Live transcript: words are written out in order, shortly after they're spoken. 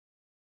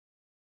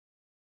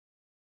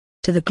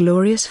to the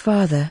glorious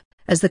Father,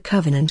 as the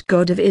covenant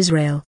God of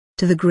Israel,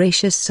 to the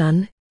gracious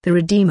Son, the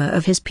Redeemer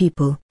of his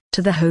people,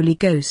 to the Holy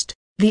Ghost,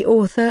 the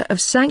author of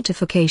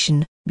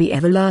sanctification, be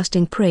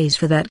everlasting praise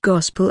for that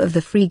gospel of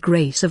the free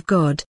grace of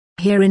God,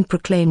 herein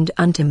proclaimed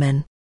unto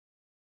men.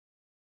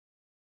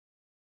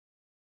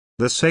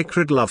 The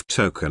Sacred Love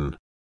Token.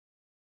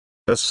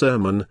 A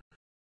Sermon.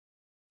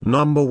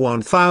 Number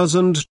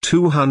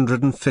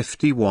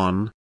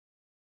 1251.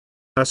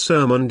 A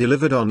sermon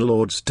delivered on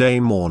Lord's Day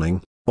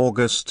morning,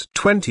 August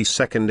 22,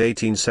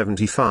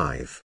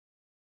 1875.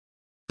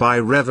 By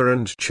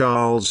Reverend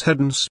Charles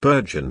Haddon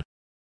Spurgeon.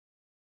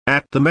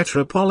 At the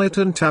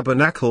Metropolitan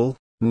Tabernacle,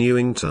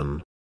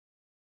 Newington.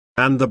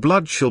 And the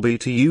blood shall be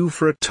to you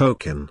for a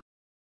token.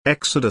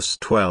 Exodus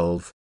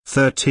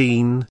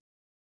 12:13.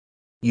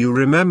 You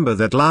remember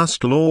that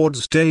last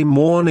Lord's Day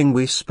morning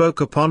we spoke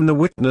upon the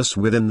witness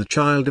within the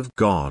child of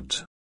God.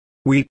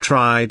 We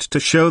tried to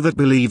show that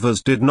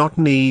believers did not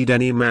need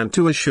any man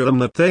to assure them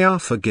that they are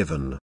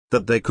forgiven,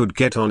 that they could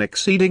get on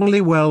exceedingly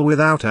well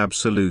without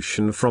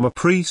absolution from a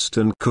priest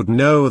and could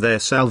know their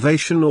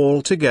salvation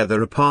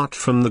altogether apart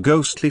from the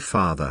ghostly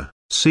Father,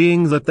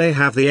 seeing that they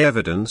have the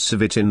evidence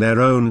of it in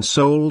their own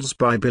souls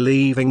by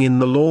believing in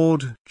the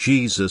Lord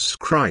Jesus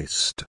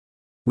Christ.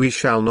 We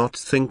shall not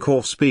think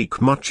or speak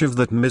much of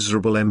that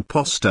miserable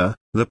impostor,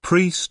 the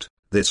priest,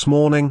 this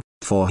morning,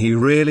 for he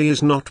really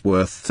is not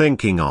worth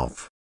thinking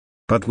of.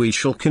 But we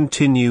shall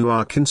continue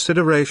our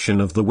consideration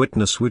of the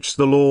witness which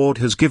the Lord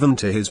has given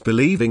to his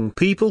believing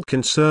people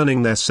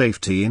concerning their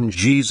safety in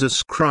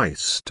Jesus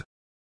Christ.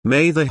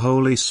 May the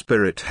Holy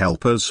Spirit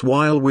help us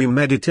while we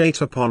meditate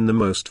upon the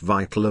most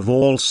vital of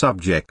all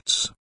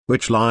subjects,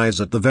 which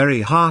lies at the very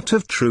heart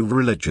of true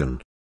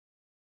religion.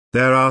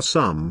 There are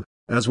some,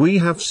 as we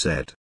have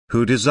said,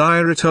 who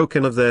desire a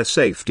token of their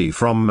safety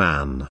from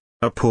man,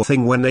 a poor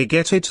thing when they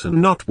get it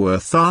and not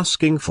worth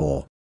asking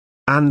for.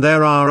 And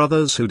there are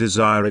others who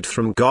desire it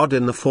from God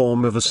in the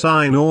form of a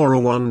sign or a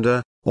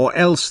wonder, or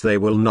else they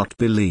will not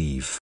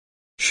believe.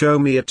 Show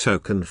me a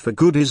token for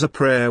good is a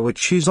prayer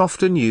which is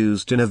often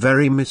used in a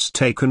very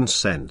mistaken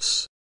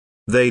sense.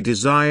 They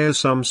desire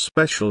some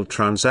special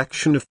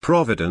transaction of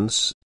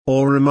providence,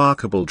 or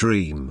remarkable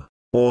dream,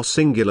 or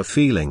singular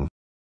feeling.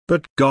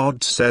 But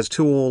God says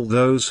to all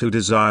those who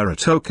desire a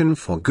token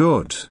for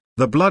good,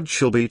 the blood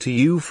shall be to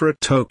you for a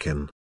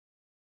token.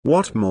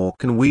 What more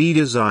can we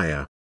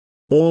desire?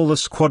 All the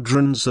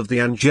squadrons of the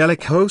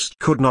angelic host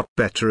could not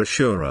better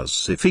assure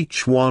us if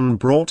each one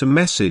brought a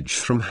message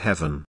from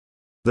heaven.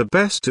 The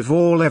best of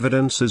all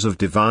evidences of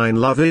divine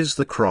love is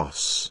the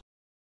cross.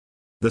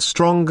 The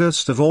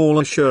strongest of all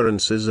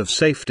assurances of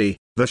safety,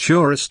 the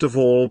surest of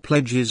all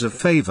pledges of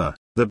favor,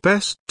 the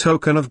best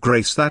token of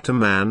grace that a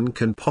man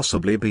can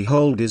possibly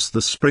behold is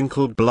the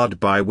sprinkled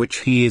blood by which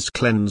he is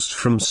cleansed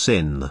from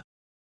sin.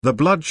 The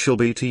blood shall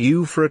be to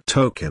you for a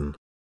token.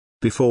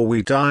 Before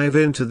we dive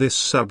into this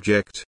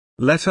subject,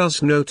 let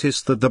us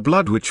notice that the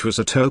blood which was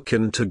a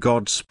token to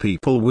God's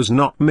people was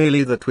not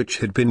merely that which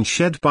had been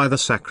shed by the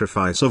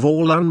sacrifice of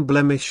all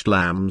unblemished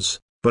lambs,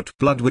 but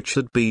blood which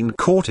had been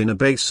caught in a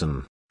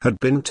basin, had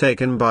been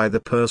taken by the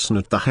person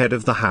at the head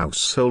of the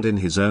household in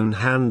his own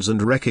hands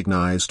and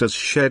recognized as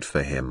shed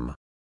for him.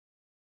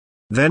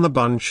 Then a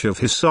bunch of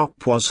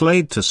hyssop was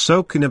laid to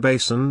soak in a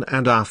basin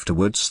and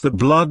afterwards the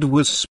blood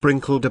was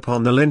sprinkled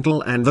upon the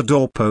lintel and the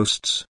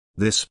doorposts.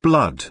 This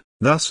blood,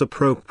 thus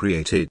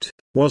appropriated,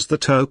 was the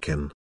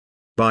token.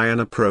 By an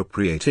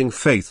appropriating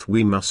faith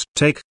we must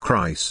take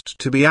Christ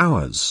to be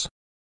ours.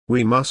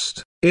 We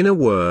must, in a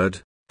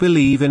word,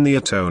 believe in the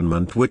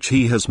atonement which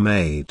he has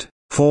made,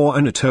 for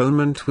an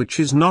atonement which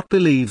is not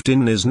believed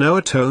in is no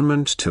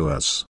atonement to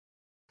us.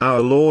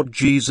 Our Lord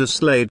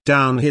Jesus laid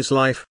down his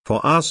life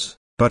for us,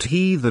 but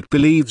he that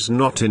believes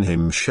not in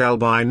him shall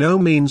by no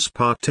means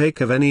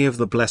partake of any of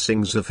the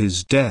blessings of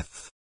his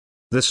death.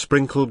 The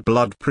sprinkled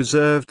blood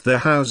preserved the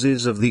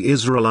houses of the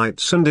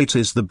Israelites, and it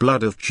is the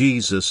blood of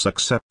Jesus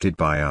accepted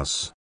by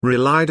us,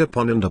 relied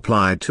upon and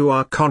applied to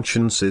our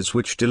consciences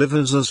which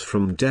delivers us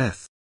from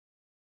death.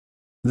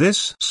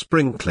 This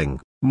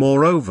sprinkling,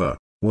 moreover,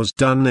 was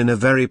done in a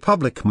very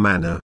public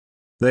manner.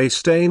 They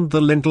stained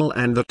the lintel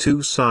and the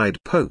two side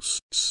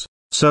posts,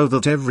 so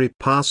that every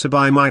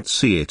passer-by might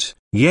see it,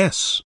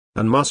 yes,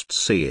 and must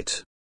see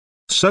it.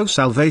 So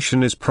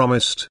salvation is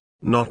promised,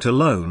 not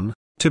alone,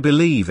 to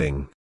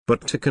believing,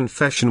 but to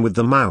confession with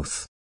the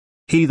mouth.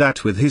 He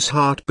that with his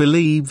heart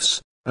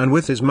believes, and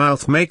with his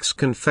mouth makes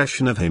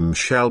confession of him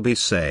shall be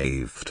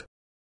saved.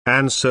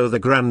 And so the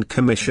Grand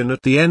Commission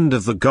at the end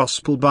of the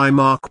Gospel by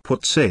Mark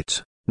puts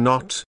it,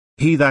 not,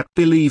 he that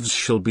believes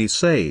shall be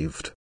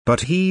saved,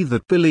 but he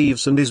that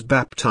believes and is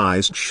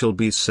baptized shall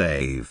be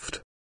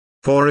saved.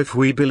 For if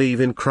we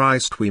believe in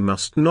Christ we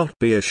must not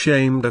be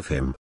ashamed of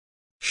him.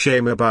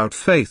 Shame about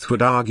faith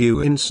would argue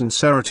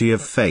insincerity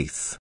of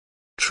faith.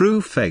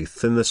 True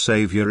faith in the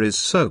Saviour is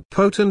so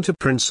potent a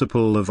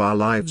principle of our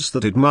lives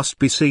that it must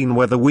be seen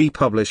whether we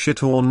publish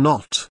it or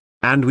not,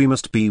 and we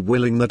must be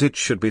willing that it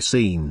should be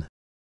seen.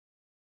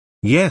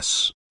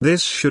 Yes,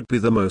 this should be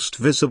the most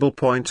visible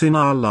point in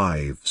our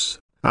lives,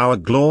 our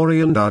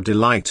glory and our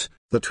delight,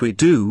 that we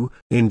do,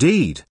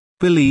 indeed,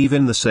 believe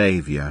in the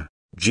Saviour,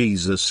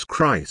 Jesus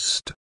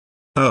Christ.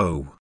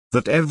 Oh,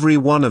 that every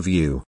one of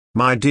you,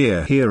 my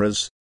dear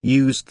hearers,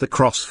 used the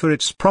cross for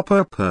its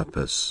proper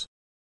purpose.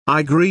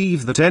 I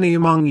grieve that any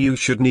among you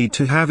should need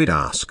to have it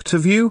asked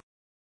of you.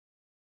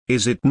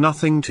 Is it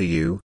nothing to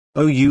you,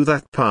 O you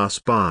that pass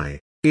by,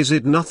 is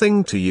it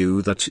nothing to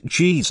you that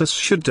Jesus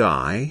should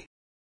die?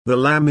 The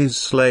lamb is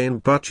slain,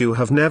 but you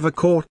have never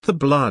caught the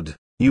blood,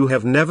 you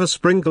have never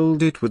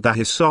sprinkled it with the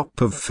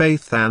hyssop of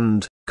faith,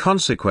 and,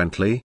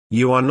 consequently,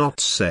 you are not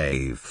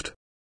saved.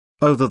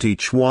 Oh, that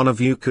each one of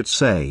you could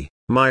say,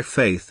 my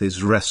faith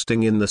is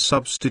resting in the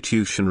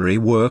substitutionary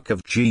work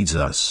of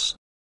Jesus.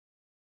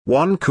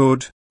 One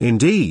could,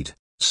 indeed,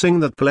 sing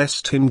that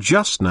blessed him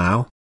just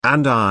now,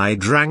 and I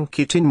drank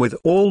it in with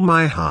all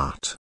my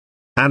heart.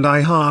 And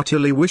I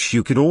heartily wish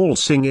you could all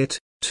sing it,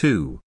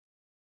 too.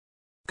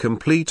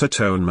 Complete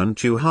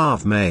atonement you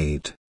have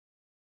made,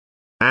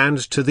 and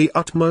to the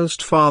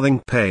utmost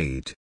farthing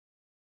paid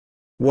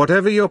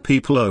whatever your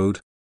people owed,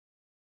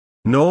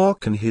 nor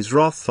can his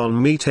wrath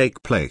on me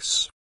take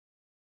place.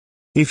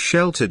 If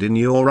sheltered in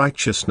your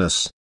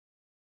righteousness,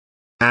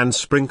 and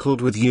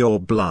sprinkled with your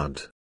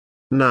blood.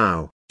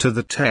 Now, to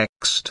the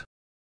text.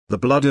 The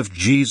blood of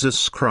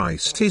Jesus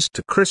Christ is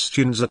to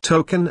Christians a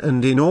token,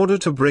 and in order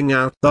to bring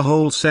out the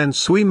whole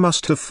sense we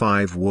must have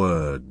 5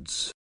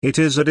 words. It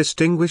is a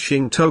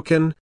distinguishing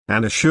token,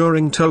 an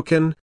assuring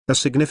token, a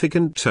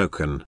significant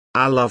token,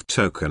 a love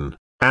token,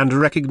 and a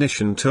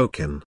recognition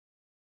token.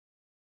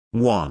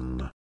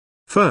 1.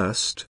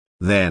 First,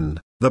 then,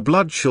 the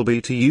blood shall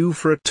be to you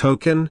for a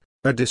token,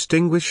 a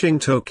distinguishing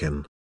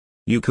token.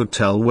 You could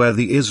tell where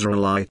the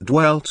Israelite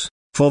dwelt,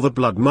 for the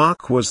blood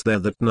mark was there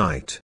that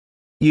night.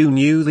 You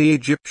knew the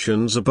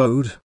Egyptian's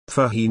abode,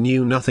 for he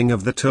knew nothing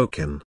of the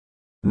token.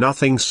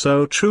 Nothing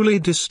so truly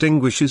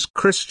distinguishes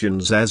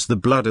Christians as the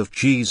blood of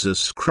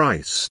Jesus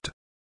Christ.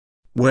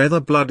 Where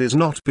the blood is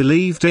not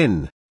believed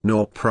in,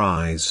 nor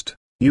prized,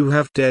 you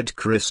have dead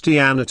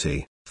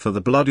Christianity, for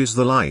the blood is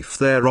the life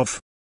thereof.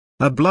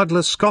 A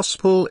bloodless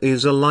gospel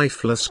is a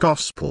lifeless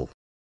gospel.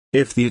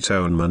 If the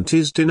atonement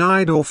is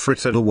denied or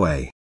frittered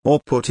away, or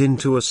put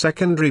into a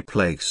secondary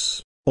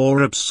place,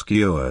 or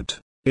obscured,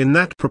 in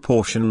that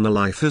proportion the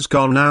life has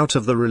gone out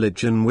of the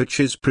religion which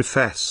is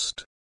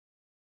professed.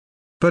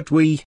 But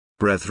we,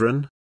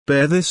 brethren,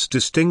 bear this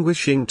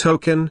distinguishing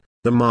token,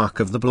 the mark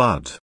of the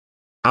blood.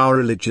 Our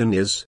religion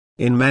is,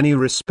 in many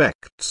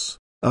respects,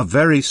 a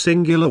very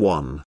singular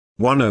one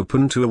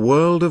open to a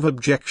world of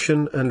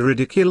objection and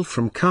ridicule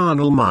from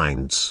carnal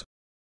minds.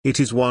 It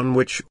is one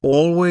which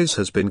always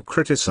has been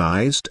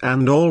criticized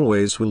and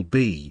always will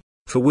be,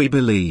 for we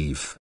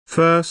believe,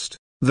 first,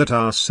 that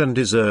our sin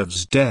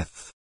deserves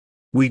death.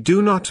 We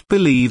do not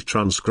believe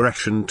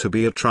transgression to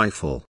be a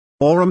trifle,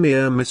 or a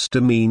mere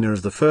misdemeanor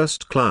of the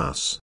first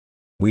class.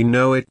 We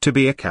know it to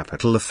be a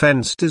capital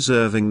offense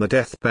deserving the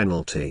death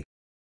penalty.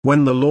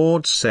 When the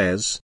Lord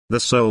says, the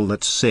soul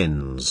that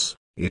sins,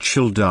 it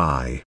shall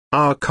die,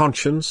 our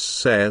conscience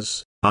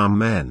says,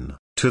 Amen,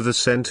 to the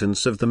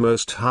sentence of the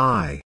Most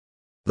High.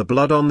 The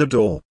blood on the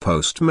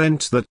doorpost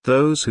meant that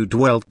those who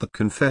dwelt there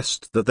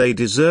confessed that they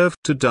deserved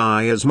to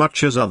die as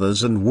much as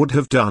others, and would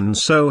have done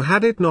so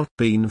had it not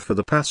been for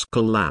the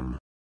Paschal Lamb.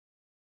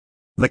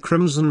 The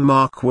crimson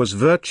mark was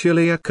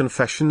virtually a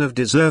confession of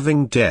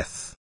deserving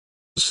death.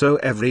 So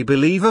every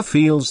believer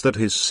feels that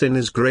his sin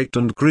is great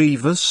and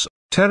grievous,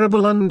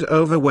 terrible and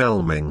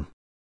overwhelming.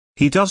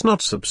 He does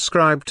not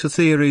subscribe to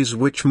theories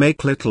which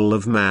make little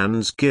of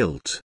man's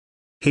guilt.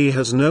 He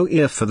has no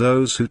ear for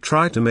those who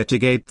try to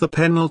mitigate the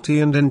penalty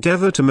and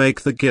endeavor to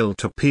make the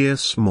guilt appear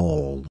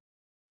small.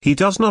 He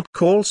does not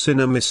call sin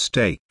a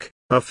mistake,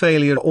 a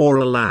failure or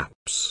a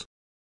lapse.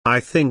 I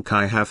think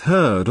I have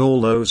heard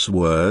all those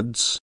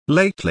words,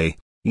 lately,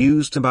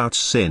 used about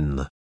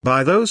sin,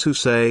 by those who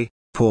say,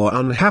 poor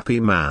unhappy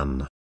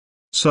man.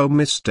 So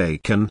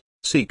mistaken,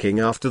 seeking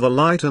after the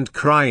light and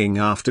crying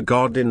after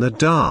God in the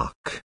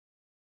dark.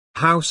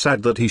 How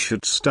sad that he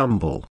should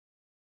stumble.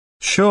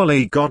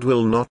 Surely God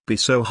will not be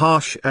so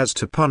harsh as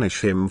to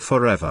punish him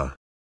forever.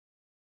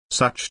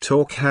 Such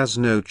talk has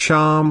no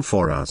charm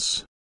for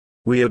us.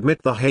 We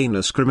admit the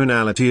heinous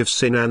criminality of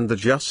sin and the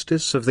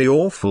justice of the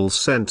awful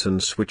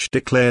sentence which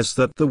declares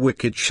that the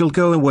wicked shall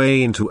go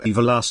away into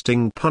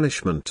everlasting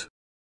punishment.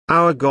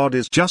 Our God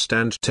is just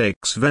and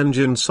takes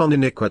vengeance on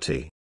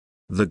iniquity.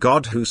 The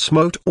God who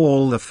smote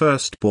all the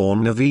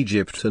firstborn of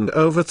Egypt and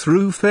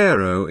overthrew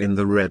Pharaoh in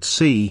the Red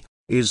Sea,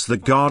 is the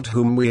God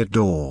whom we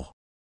adore.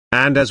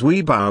 And as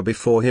we bow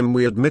before him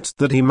we admit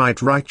that he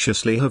might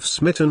righteously have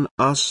smitten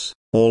us,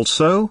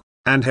 also,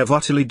 and have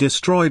utterly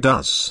destroyed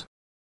us.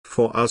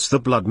 For us the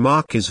blood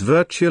mark is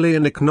virtually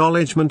an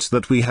acknowledgment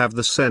that we have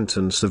the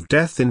sentence of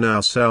death in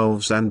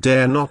ourselves and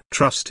dare not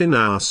trust in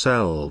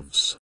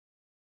ourselves.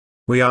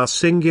 We are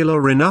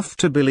singular enough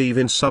to believe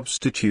in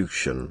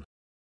substitution.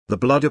 The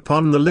blood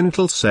upon the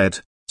lintel said,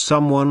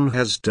 someone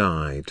has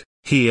died,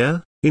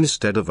 here,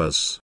 instead of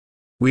us.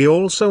 We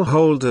also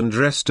hold and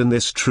rest in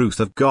this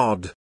truth of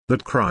God,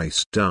 that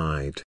Christ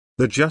died,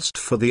 the just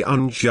for the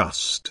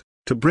unjust,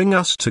 to bring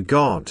us to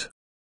God.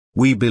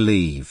 We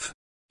believe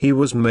he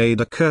was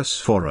made a curse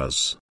for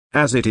us,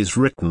 as it is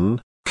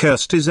written,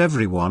 "Cursed is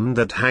everyone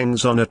that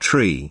hangs on a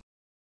tree."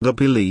 The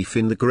belief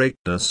in the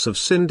greatness of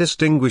sin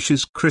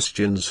distinguishes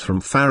Christians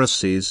from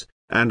Pharisees,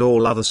 and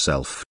all other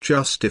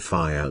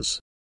self-justifiers.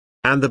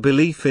 And the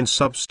belief in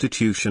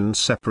substitution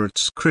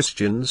separates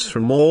Christians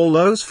from all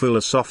those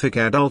philosophic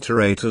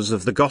adulterators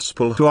of the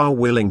gospel who are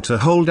willing to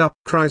hold up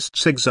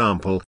Christ's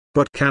example,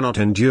 but cannot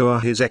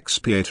endure his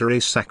expiatory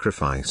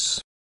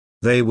sacrifice.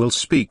 They will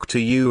speak to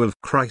you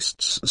of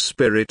Christ's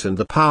Spirit and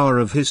the power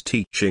of his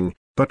teaching,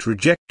 but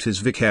reject his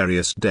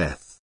vicarious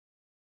death.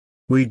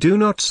 We do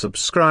not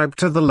subscribe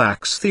to the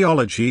lax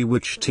theology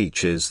which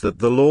teaches that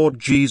the Lord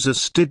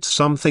Jesus did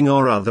something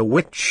or other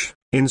which,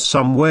 in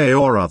some way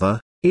or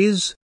other,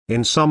 is,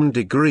 in some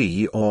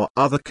degree or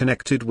other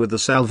connected with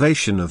the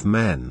salvation of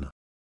men.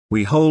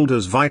 We hold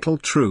as vital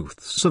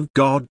truths of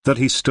God that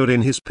he stood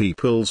in his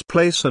people's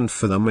place and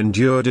for them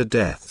endured a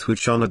death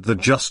which honored the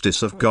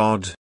justice of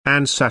God,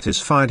 and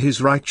satisfied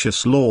his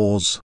righteous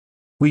laws.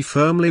 We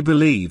firmly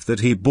believe that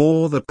he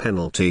bore the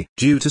penalty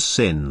due to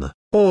sin,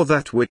 or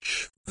that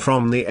which,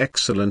 from the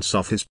excellence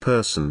of his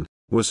person,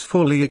 was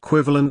fully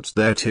equivalent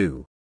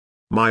thereto.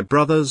 My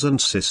brothers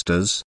and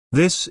sisters,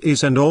 this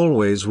is and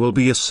always will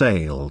be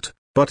assailed,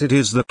 but it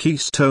is the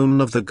keystone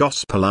of the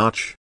gospel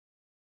arch.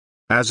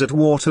 As at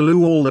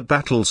Waterloo all the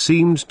battle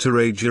seemed to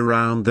rage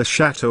around the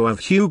chateau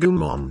of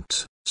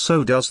Hougoumont,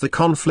 so does the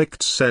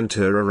conflict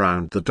center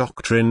around the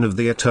doctrine of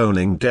the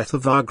atoning death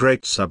of our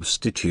great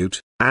substitute,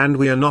 and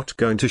we are not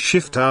going to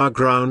shift our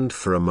ground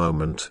for a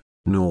moment,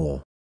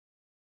 nor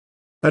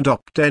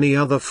adopt any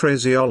other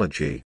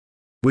phraseology.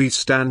 We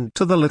stand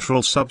to the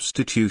literal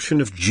substitution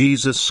of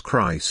Jesus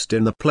Christ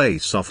in the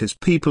place of his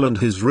people and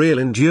his real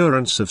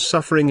endurance of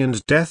suffering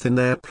and death in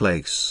their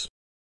place.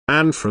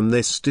 And from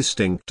this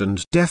distinct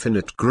and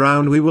definite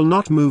ground we will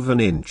not move an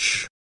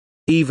inch.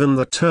 Even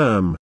the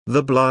term,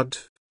 the blood,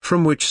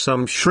 from which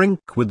some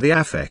shrink with the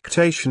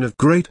affectation of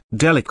great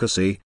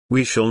delicacy,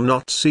 we shall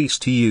not cease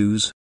to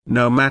use,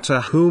 no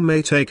matter who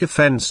may take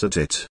offense at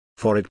it,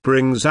 for it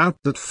brings out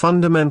that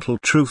fundamental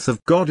truth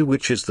of God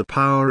which is the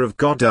power of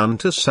God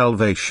unto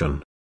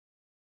salvation.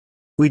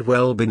 We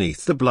dwell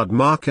beneath the blood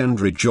mark and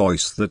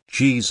rejoice that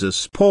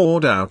Jesus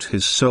poured out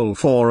his soul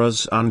for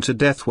us unto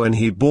death when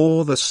he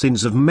bore the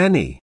sins of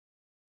many.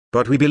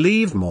 But we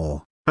believe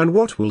more, and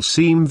what will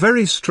seem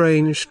very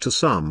strange to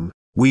some,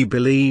 we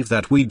believe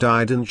that we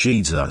died in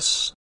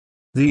Jesus.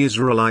 The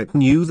Israelite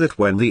knew that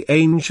when the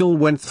angel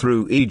went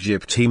through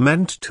Egypt he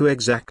meant to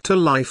exact a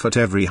life at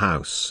every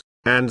house,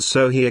 and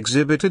so he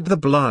exhibited the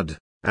blood,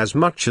 as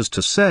much as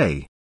to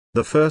say,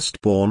 the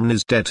firstborn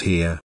is dead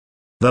here.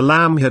 The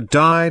lamb had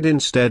died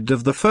instead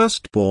of the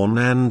firstborn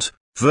and,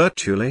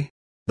 virtually,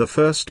 the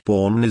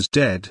firstborn is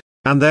dead,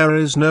 and there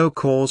is no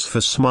cause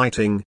for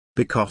smiting,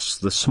 because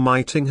the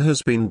smiting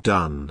has been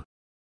done.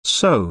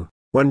 So,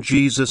 when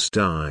Jesus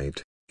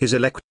died, his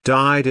elect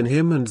died in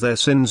him and their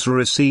sins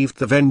received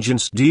the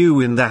vengeance due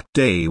in that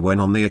day when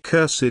on the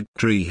accursed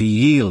tree he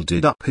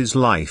yielded up his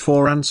life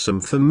for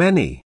ransom for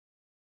many.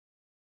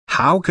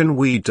 How can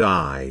we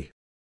die?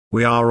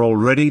 We are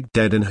already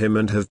dead in him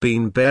and have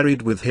been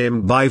buried with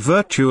him by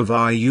virtue of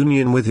our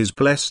union with his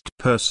blessed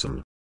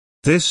person.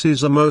 This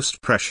is a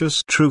most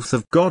precious truth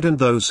of God, and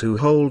those who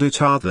hold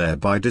it are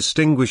thereby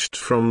distinguished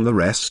from the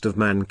rest of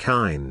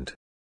mankind.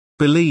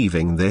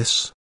 Believing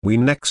this, we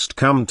next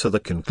come to the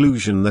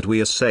conclusion that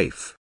we are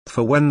safe,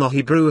 for when the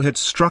Hebrew had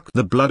struck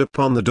the blood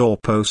upon the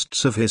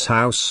doorposts of his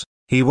house,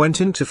 he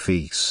went in to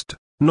feast,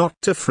 not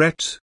to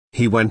fret,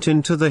 he went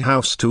into the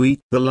house to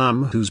eat the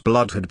lamb whose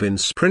blood had been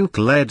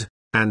sprinkled,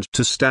 and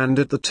to stand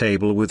at the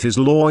table with his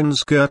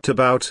loins girt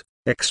about,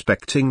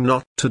 expecting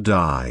not to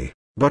die,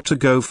 but to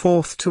go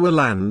forth to a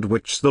land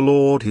which the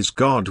Lord his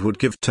God would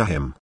give to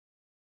him.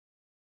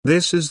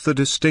 This is the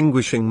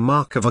distinguishing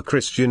mark of a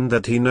Christian,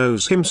 that he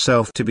knows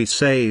himself to be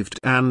saved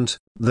and,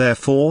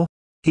 therefore,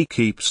 he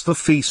keeps the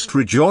feast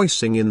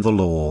rejoicing in the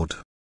Lord.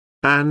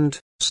 And,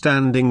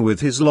 standing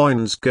with his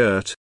loins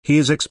girt, he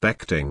is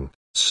expecting,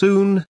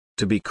 soon,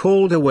 to be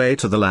called away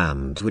to the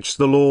land which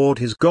the Lord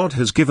his God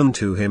has given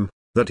to him,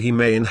 that he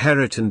may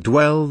inherit and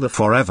dwell there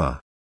forever.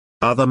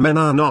 Other men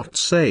are not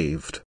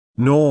saved,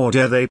 nor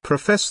dare they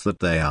profess that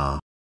they are.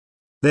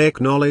 They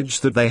acknowledge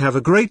that they have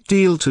a great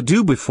deal to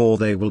do before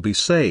they will be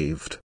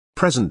saved,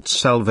 present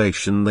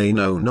salvation they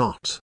know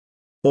not.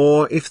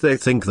 Or if they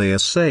think they are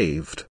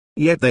saved,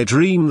 yet they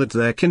dream that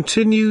their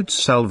continued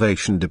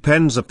salvation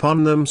depends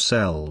upon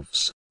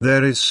themselves,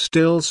 there is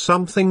still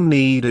something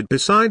needed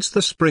besides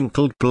the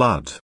sprinkled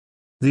blood.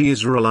 The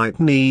Israelite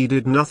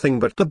needed nothing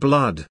but the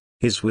blood,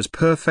 his was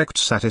perfect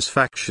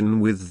satisfaction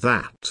with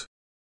that.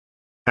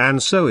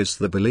 And so is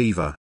the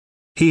believer.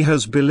 He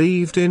has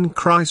believed in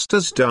Christ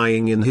as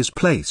dying in his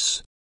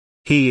place.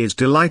 He is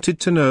delighted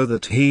to know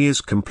that he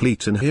is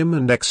complete in him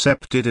and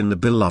accepted in the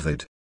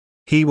beloved.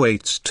 He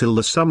waits till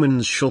the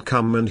summons shall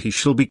come and he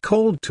shall be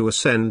called to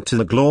ascend to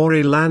the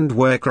glory land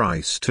where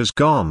Christ has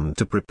gone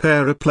to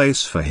prepare a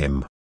place for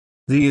him.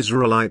 The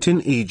Israelite in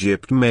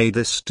Egypt made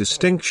this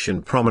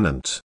distinction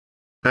prominent.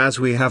 As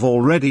we have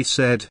already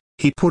said,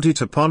 he put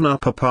it upon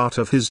upper part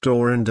of his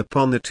door and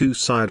upon the two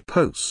side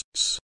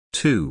posts,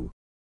 too.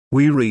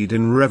 We read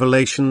in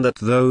Revelation that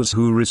those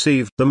who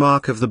received the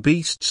mark of the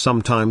beast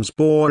sometimes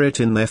bore it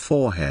in their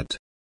forehead,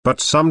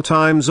 but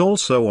sometimes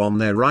also on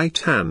their right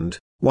hand,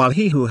 while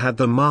he who had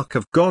the mark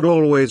of God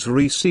always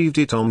received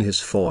it on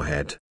his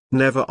forehead,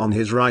 never on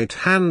his right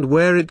hand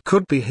where it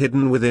could be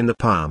hidden within the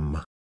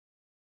palm.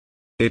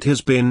 It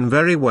has been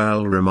very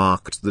well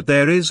remarked that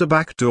there is a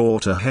back door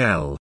to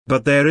hell,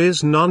 but there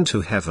is none to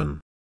heaven.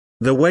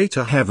 The way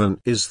to heaven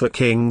is the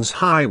King's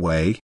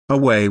highway, a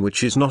way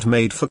which is not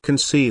made for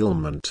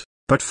concealment,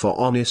 but for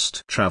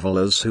honest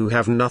travelers who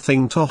have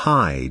nothing to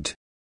hide.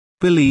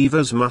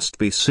 Believers must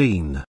be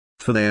seen,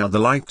 for they are the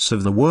lights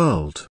of the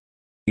world.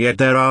 Yet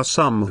there are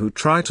some who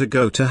try to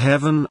go to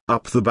heaven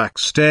up the back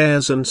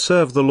stairs and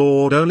serve the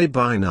Lord only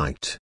by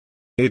night.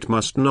 It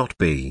must not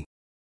be.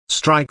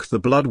 Strike the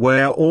blood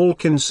where all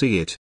can see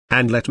it,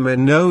 and let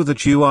men know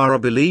that you are a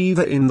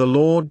believer in the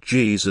Lord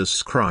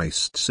Jesus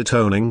Christ's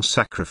atoning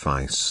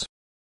sacrifice.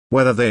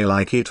 Whether they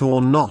like it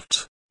or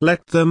not,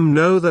 let them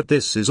know that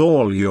this is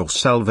all your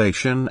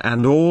salvation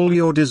and all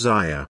your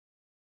desire.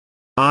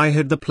 I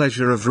had the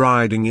pleasure of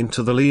riding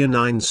into the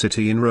Leonine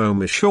city in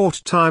Rome a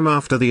short time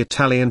after the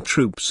Italian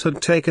troops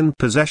had taken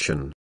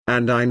possession,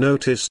 and I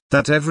noticed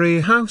that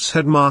every house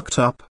had marked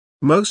up,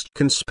 most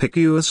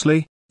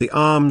conspicuously, the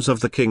arms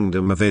of the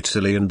Kingdom of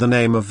Italy and the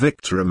name of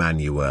Victor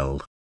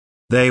Emmanuel.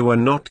 They were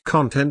not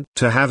content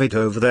to have it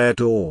over their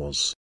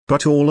doors,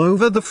 but all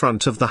over the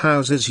front of the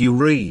houses you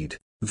read,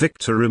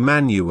 Victor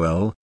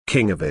Emmanuel,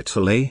 King of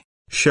Italy,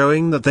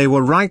 showing that they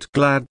were right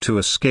glad to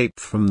escape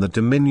from the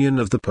dominion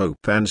of the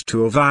Pope and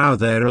to avow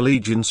their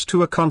allegiance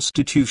to a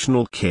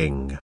constitutional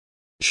king.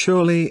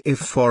 Surely if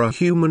for a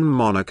human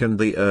monarch and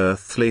the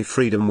earthly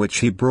freedom which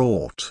he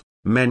brought,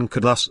 men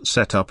could thus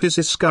set up his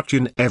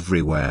escutcheon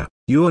everywhere,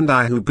 you and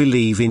I who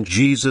believe in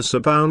Jesus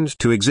are bound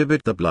to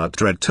exhibit the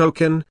blood-red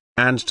token,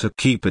 and to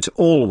keep it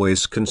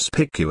always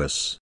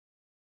conspicuous.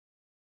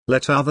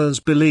 Let others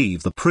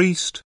believe the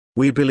priest,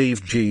 we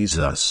believe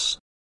Jesus.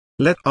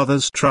 Let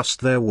others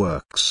trust their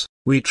works,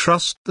 we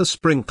trust the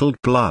sprinkled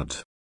blood.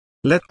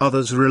 Let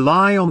others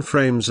rely on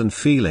frames and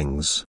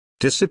feelings,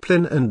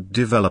 discipline and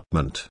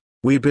development,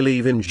 we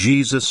believe in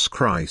Jesus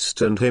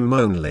Christ and Him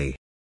only.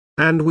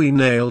 And we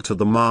nail to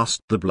the mast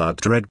the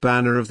blood-red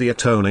banner of the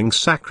atoning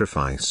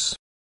sacrifice.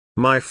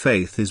 My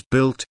faith is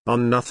built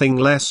on nothing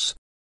less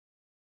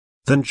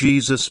than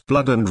Jesus'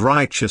 blood and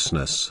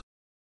righteousness.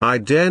 I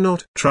dare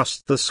not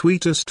trust the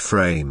sweetest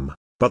frame,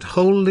 but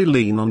wholly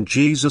lean on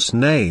Jesus'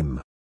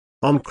 name.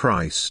 On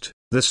Christ,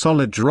 the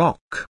solid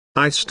rock,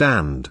 I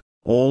stand,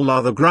 all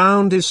other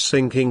ground is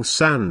sinking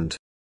sand.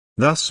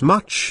 Thus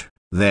much,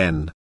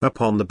 then,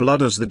 upon the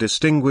blood as the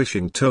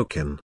distinguishing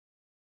token.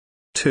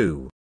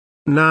 2.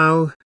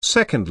 Now,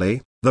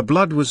 secondly, the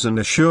blood was an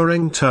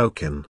assuring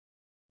token.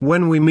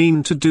 When we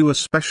mean to do a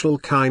special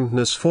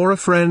kindness for a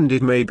friend,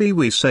 it may be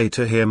we say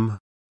to him,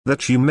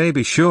 that you may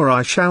be sure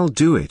I shall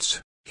do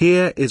it,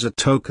 here is a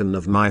token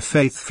of my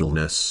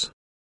faithfulness.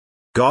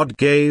 God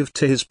gave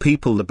to his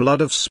people the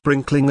blood of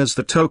sprinkling as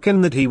the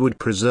token that he would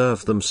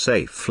preserve them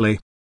safely.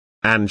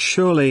 And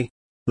surely,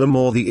 the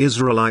more the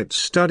Israelites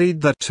studied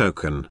that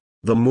token,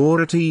 the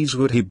more at ease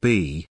would he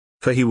be,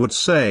 for he would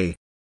say,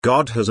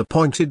 God has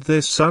appointed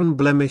this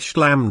unblemished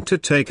lamb to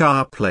take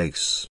our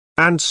place,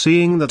 and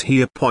seeing that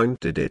he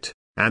appointed it,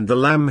 and the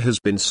lamb has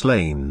been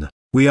slain,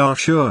 we are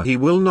sure he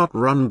will not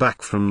run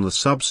back from the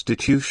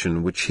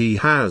substitution which he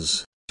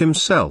has,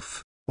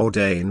 himself,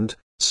 ordained,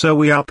 so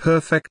we are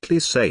perfectly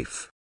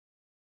safe.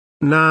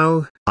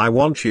 Now, I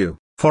want you,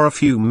 for a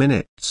few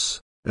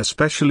minutes,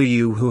 especially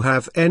you who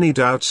have any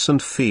doubts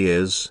and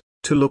fears,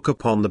 to look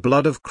upon the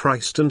blood of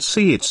Christ and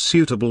see its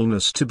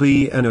suitableness to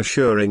be an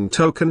assuring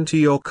token to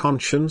your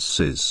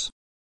consciences.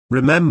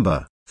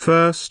 Remember,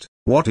 first,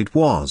 what it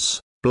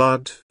was,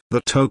 blood, the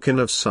token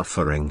of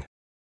suffering.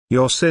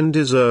 Your sin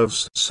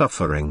deserves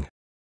suffering.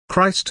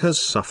 Christ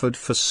has suffered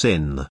for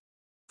sin.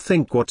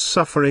 Think what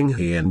suffering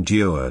he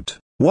endured,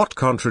 what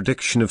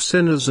contradiction of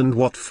sinners and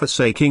what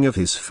forsaking of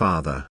his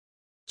Father.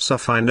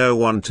 Suffer no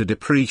one to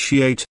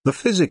depreciate the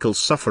physical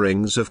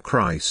sufferings of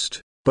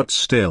Christ, but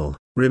still,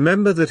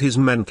 remember that his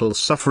mental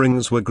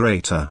sufferings were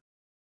greater.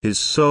 His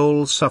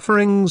soul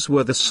sufferings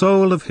were the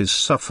soul of his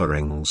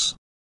sufferings.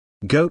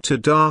 Go to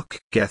dark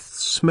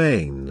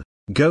Gethsemane,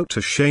 go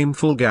to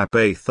shameful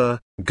Gabbatha,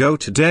 go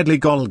to deadly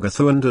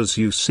Golgotha, and as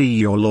you see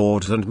your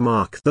Lord and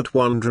mark that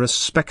wondrous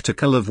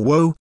spectacle of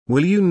woe,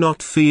 will you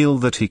not feel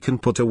that he can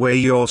put away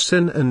your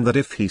sin, and that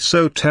if he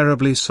so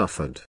terribly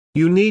suffered,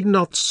 you need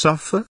not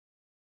suffer?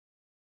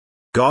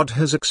 God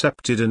has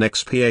accepted an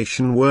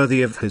expiation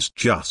worthy of his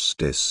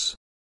justice.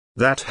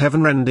 That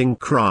heaven-rending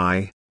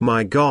cry,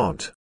 my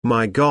God,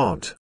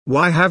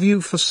 why have you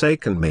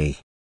forsaken me?"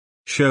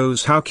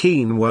 shows how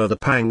keen were the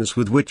pangs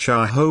with which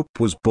our hope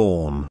was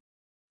born.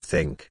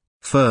 Think,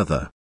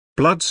 further.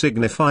 Blood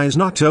signifies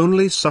not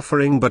only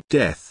suffering but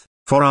death,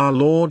 for our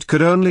Lord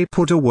could only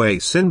put away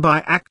sin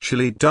by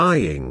actually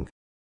dying.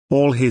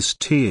 All his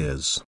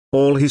tears,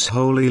 all his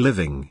holy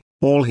living,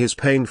 all his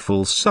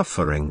painful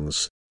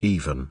sufferings,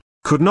 even,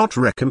 could not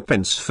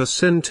recompense for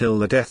sin till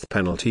the death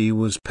penalty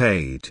was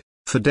paid,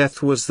 for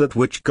death was that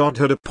which God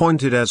had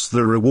appointed as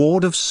the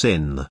reward of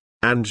sin,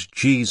 and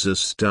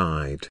Jesus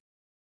died.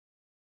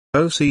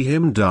 Oh, see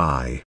him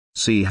die,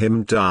 see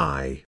him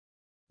die.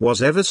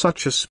 Was ever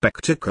such a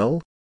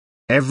spectacle?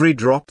 Every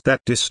drop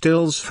that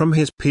distills from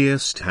his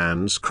pierced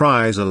hands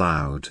cries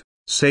aloud,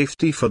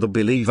 safety for the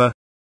believer.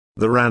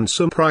 The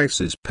ransom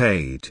price is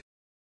paid.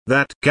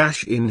 That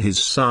gash in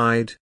his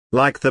side,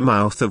 like the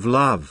mouth of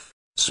love,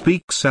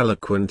 speaks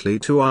eloquently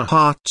to our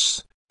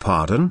hearts,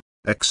 pardon,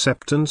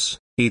 acceptance,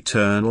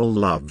 eternal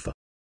love.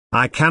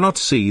 I cannot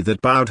see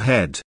that bowed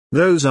head,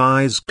 those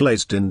eyes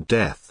glazed in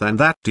death, and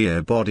that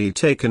dear body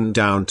taken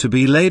down to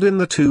be laid in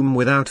the tomb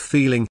without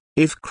feeling.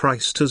 If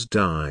Christ has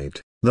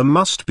died, there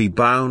must be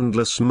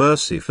boundless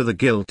mercy for the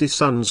guilty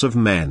sons of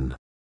men.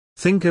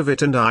 Think of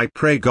it, and I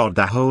pray God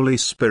the Holy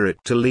Spirit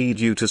to lead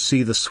you to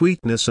see the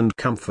sweetness and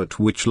comfort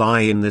which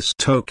lie in this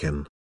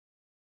token.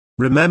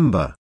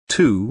 Remember,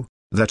 too,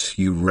 that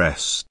you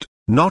rest,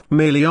 not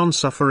merely on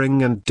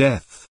suffering and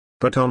death,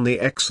 but on the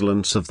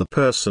excellence of the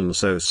person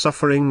so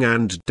suffering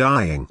and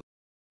dying.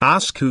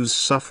 Ask whose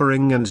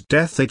suffering and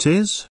death it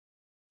is?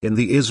 In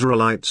the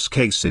Israelites'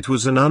 case it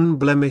was an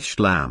unblemished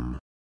lamb.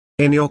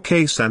 In your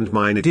case and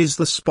mine it is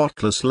the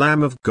spotless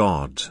Lamb of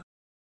God.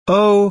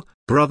 Oh,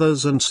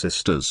 brothers and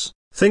sisters,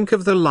 think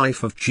of the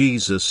life of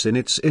Jesus in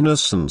its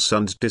innocence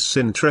and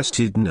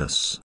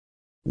disinterestedness.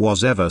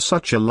 Was ever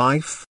such a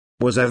life,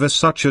 was ever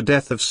such a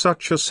death of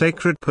such a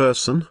sacred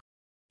person?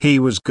 He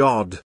was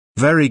God,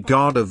 very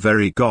God of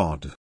very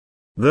God.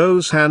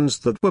 Those hands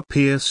that were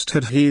pierced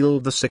had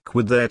healed the sick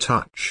with their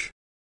touch.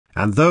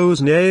 And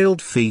those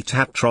nailed feet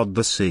had trod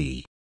the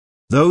sea.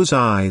 Those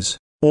eyes,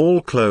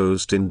 all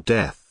closed in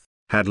death,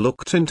 had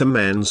looked into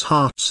men's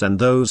hearts, and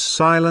those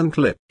silent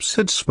lips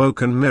had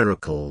spoken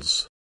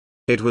miracles.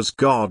 It was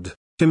God,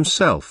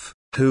 himself,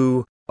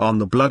 who, on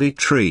the bloody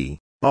tree,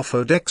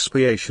 offered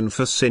expiation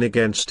for sin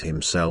against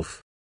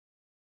himself.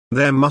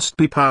 There must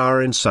be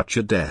power in such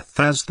a death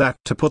as that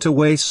to put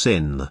away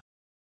sin.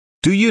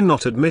 Do you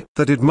not admit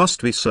that it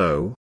must be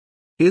so?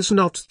 Is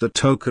not the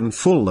token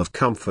full of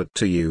comfort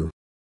to you?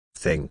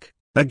 Think,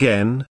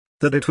 again,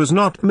 that it was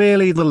not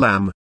merely the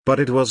Lamb, but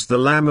it was the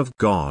Lamb of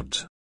God.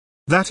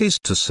 That is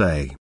to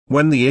say,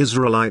 when the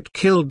Israelite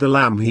killed the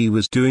lamb, he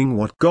was doing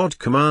what God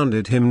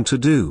commanded him to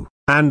do,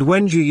 and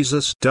when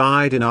Jesus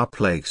died in our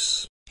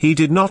place, he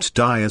did not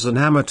die as an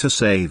amateur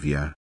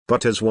savior,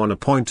 but as one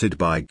appointed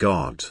by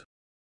God.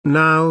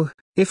 Now,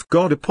 if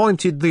God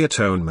appointed the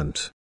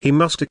atonement, he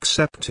must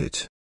accept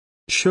it.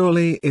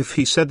 Surely if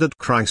he said that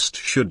Christ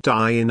should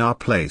die in our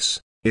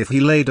place, if he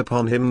laid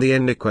upon him the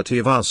iniquity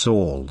of us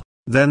all,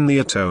 then the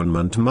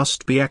atonement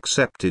must be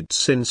accepted,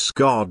 since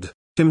God,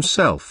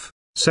 himself,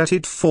 set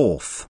it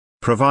forth,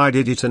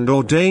 provided it and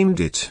ordained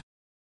it.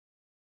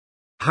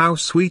 How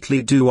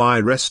sweetly do I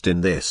rest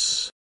in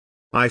this!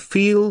 I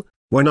feel,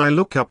 when I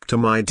look up to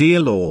my dear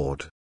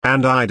Lord,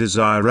 and I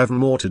desire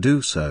evermore to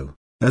do so,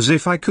 as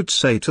if I could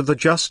say to the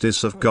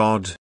justice of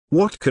God,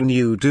 what can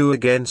you do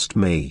against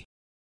me?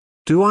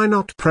 Do I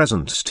not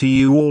present to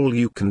you all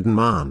you can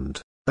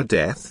demand, a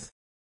death?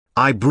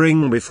 I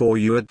bring before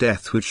you a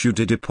death which you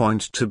did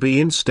appoint to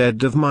be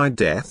instead of my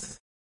death.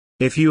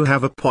 If you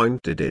have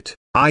appointed it,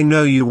 I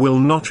know you will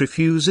not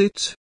refuse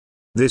it.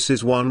 This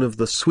is one of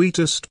the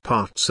sweetest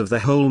parts of the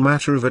whole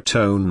matter of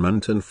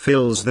atonement, and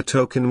fills the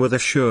token with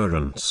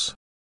assurance.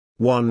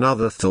 One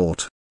other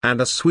thought, and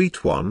a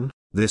sweet one: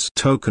 this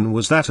token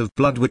was that of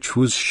blood which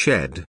was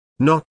shed,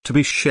 not to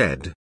be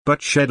shed,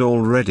 but shed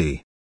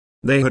already.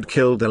 They had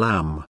killed the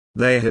lamb,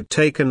 they had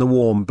taken the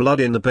warm blood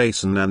in the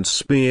basin and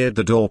smeared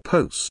the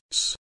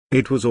doorposts.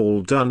 It was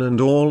all done and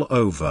all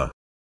over.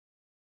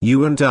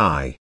 You and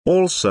I,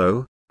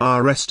 also,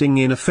 are resting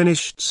in a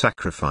finished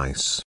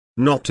sacrifice,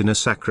 not in a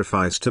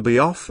sacrifice to be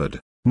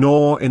offered,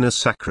 nor in a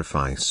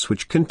sacrifice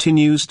which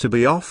continues to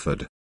be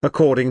offered,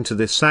 according to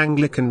this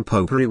Anglican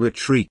popery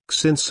which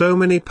reeks in so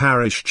many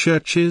parish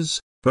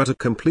churches, but a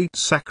complete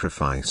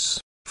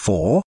sacrifice,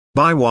 for,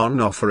 by one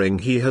offering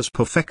he has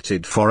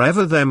perfected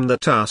forever them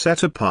that are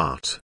set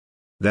apart.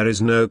 There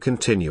is no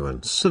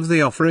continuance of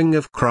the offering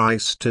of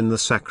Christ in the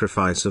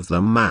sacrifice of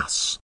the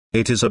Mass.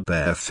 It is a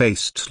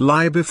bare-faced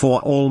lie before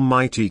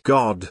Almighty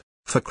God,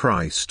 for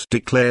Christ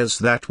declares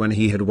that when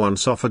he had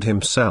once offered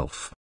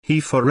himself, he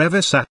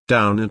forever sat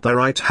down at the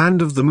right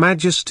hand of the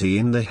Majesty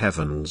in the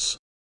heavens.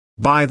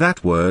 By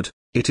that word,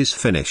 it is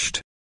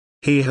finished.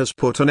 He has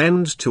put an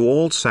end to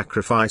all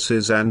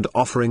sacrifices and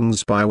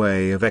offerings by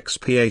way of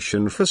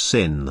expiation for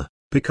sin,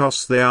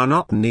 because they are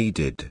not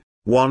needed.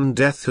 One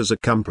death has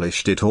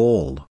accomplished it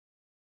all.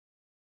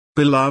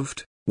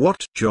 Beloved,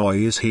 what joy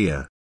is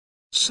here!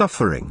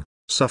 Suffering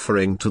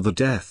to the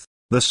death,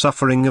 the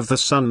suffering of the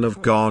Son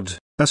of God,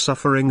 a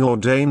suffering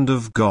ordained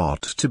of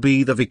God to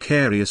be the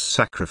vicarious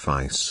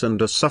sacrifice,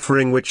 and a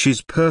suffering which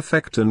is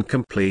perfect and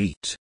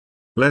complete.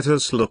 Let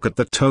us look at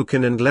the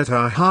token and let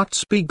our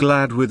hearts be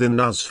glad within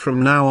us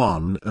from now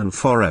on and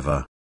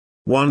forever.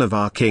 One of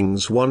our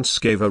kings once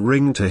gave a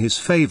ring to his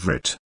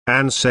favorite,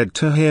 and said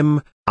to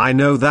him, I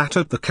know that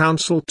at the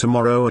council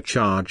tomorrow a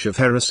charge of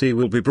heresy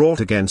will be brought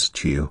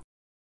against you.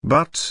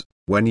 But,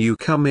 when you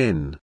come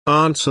in,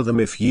 answer them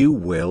if you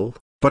will,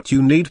 but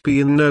you need be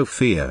in no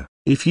fear.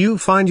 If you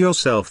find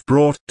yourself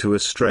brought to a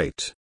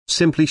strait,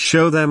 simply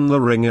show them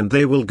the ring and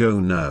they will go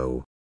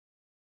no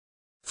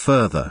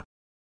further.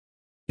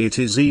 It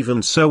is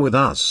even so with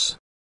us.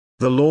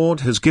 The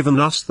Lord has given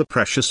us the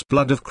precious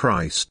blood of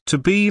Christ to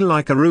be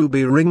like a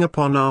ruby ring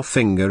upon our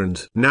finger,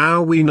 and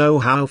now we know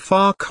how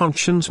far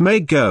conscience may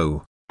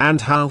go,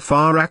 and how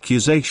far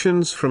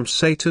accusations from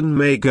Satan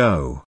may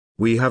go.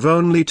 We have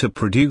only to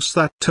produce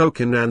that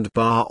token and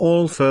bar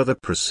all further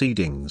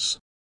proceedings.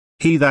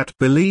 He that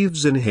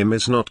believes in him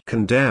is not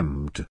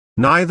condemned,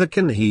 neither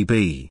can he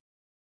be.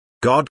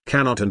 God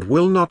cannot and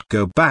will not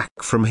go back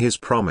from his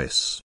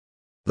promise.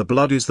 The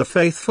blood is the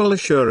faithful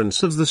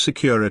assurance of the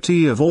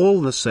security of all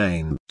the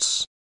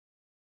saints.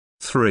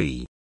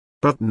 3.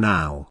 But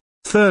now,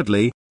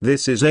 thirdly,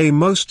 this is a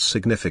most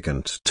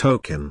significant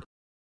token.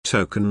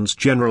 Tokens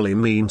generally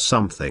mean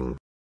something.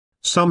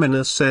 Some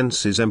inner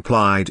sense is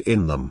implied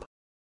in them.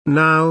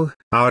 Now,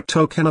 our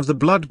token of the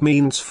blood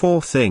means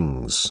 4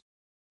 things.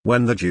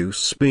 When the Jew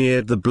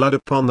smeared the blood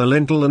upon the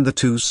lintel and the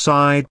 2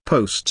 side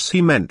posts,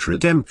 he meant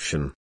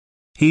redemption.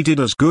 He did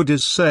as good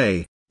as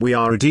say, we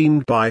are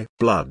redeemed by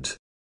blood.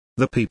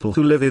 The people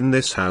who live in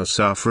this house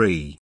are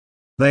free.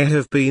 They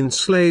have been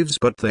slaves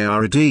but they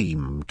are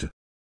redeemed.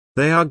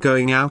 They are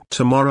going out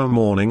tomorrow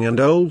morning and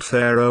old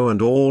Pharaoh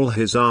and all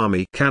his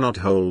army cannot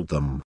hold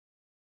them.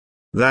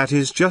 That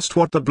is just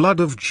what the blood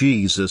of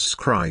Jesus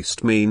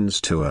Christ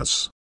means to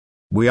us.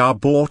 We are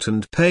bought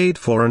and paid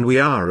for, and we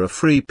are a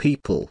free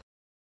people.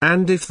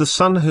 And if the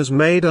Son has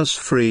made us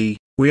free,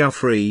 we are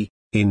free,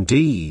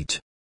 indeed.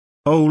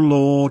 O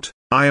Lord,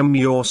 I am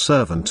your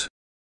servant.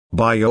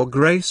 By your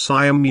grace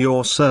I am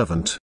your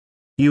servant.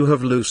 You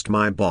have loosed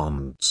my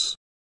bonds.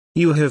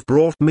 You have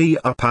brought me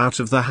up out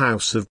of the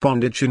house of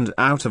bondage and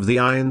out of the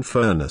iron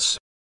furnace.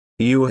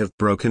 You have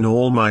broken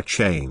all my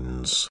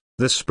chains,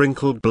 the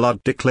sprinkled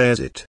blood declares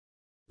it.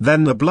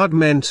 Then the blood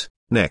meant,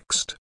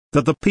 next,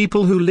 that the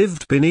people who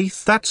lived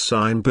beneath that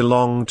sign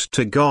belonged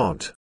to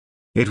God.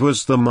 It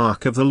was the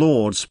mark of the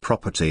Lord's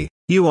property.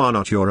 You are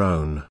not your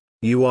own,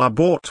 you are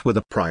bought with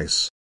a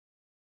price.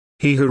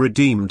 He who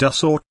redeemed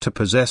us ought to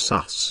possess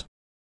us.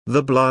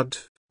 The blood,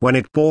 when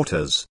it bought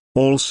us,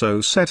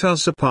 also set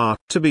us apart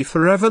to be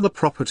forever the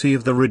property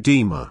of the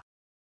Redeemer.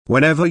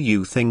 Whenever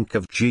you think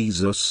of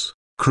Jesus,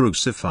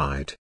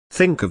 crucified,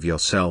 think of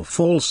yourself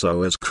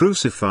also as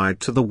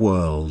crucified to the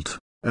world,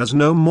 as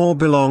no more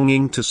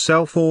belonging to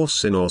self or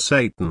sin or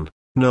Satan,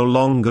 no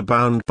longer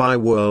bound by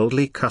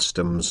worldly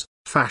customs,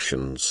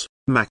 fashions,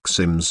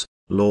 maxims,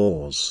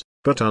 laws,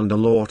 but under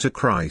law to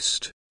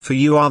Christ, for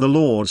you are the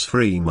Lord's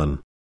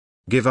freeman.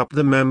 Give up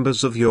the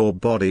members of your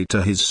body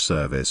to his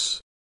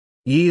service.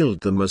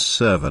 Yield them as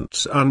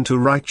servants unto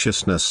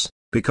righteousness,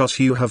 because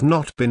you have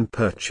not been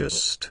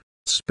purchased,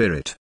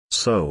 spirit,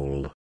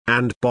 soul,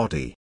 and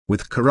body,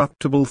 with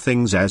corruptible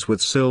things as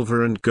with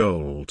silver and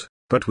gold,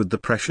 but with the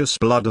precious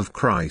blood of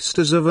Christ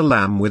as of a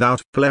lamb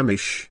without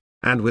blemish,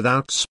 and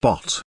without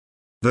spot.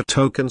 The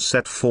token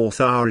set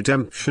forth our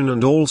redemption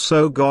and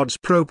also God's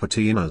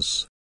property in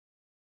us.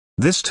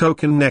 This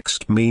token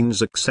next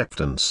means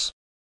acceptance.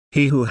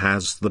 He who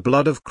has the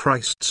blood of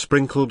Christ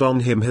sprinkled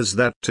on him has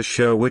that to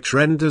show which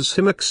renders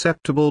him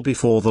acceptable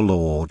before the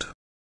Lord.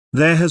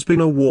 There has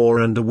been a war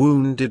and a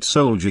wounded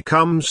soldier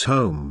comes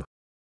home.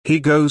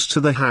 He goes to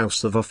the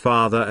house of a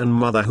father and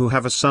mother who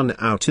have a son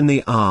out in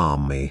the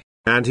army,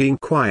 and he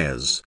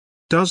inquires,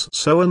 does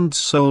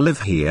so-and-so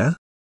live here?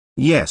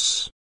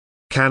 Yes.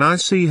 Can I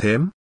see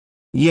him?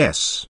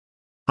 Yes.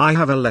 I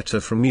have a letter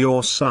from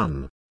your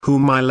son,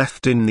 whom I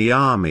left in the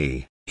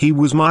army. He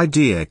was my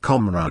dear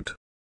comrade.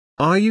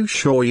 Are you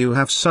sure you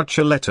have such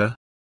a letter?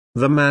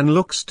 The man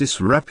looks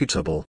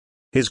disreputable.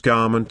 His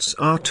garments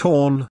are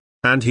torn,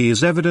 and he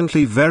is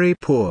evidently very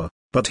poor,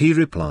 but he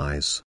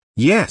replies,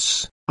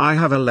 yes, I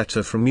have a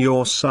letter from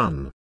your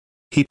son.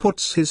 He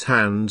puts his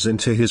hands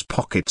into his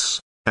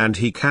pockets, and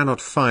he cannot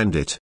find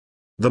it.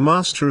 The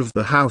master of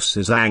the house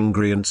is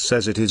angry and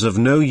says it is of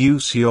no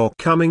use your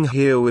coming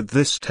here with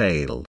this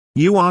tale,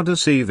 you are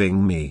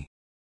deceiving me.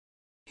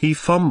 He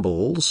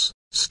fumbles,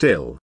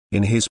 still,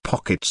 in his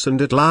pockets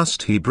and at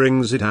last he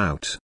brings it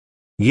out.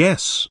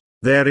 Yes,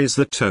 there is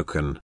the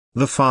token,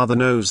 the father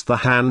knows the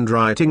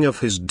handwriting of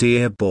his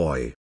dear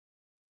boy.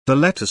 The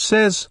letter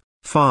says,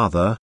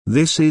 Father,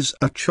 this is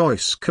a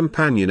choice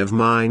companion of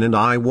mine and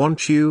I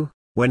want you,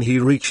 when he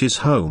reaches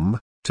home,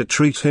 to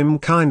treat him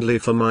kindly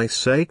for my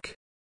sake.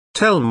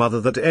 Tell mother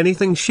that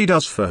anything she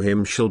does for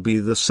him shall be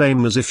the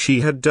same as if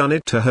she had done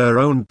it to her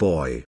own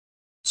boy.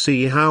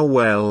 See how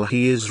well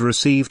he is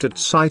received at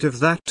sight of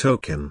that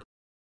token.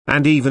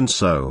 And even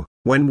so,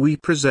 when we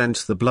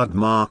present the blood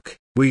mark,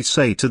 we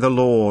say to the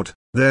Lord,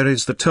 there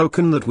is the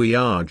token that we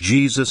are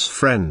Jesus'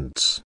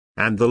 friends,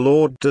 and the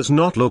Lord does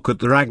not look at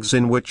the rags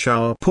in which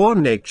our poor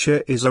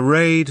nature is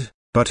arrayed,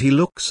 but he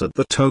looks at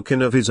the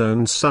token of his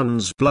own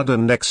Son's blood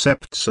and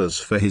accepts us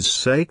for his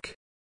sake.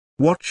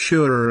 What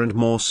surer and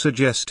more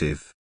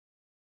suggestive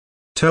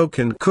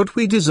token could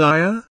we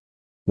desire?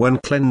 When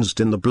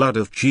cleansed in the blood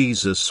of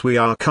Jesus we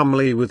are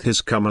comely with his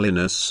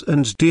comeliness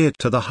and dear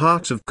to the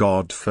heart of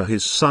God for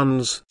his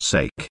Son's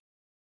sake.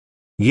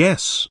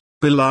 Yes,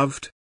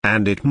 beloved,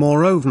 and it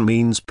moreover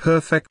means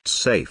perfect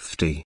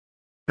safety.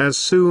 As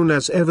soon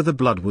as ever the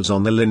blood was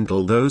on the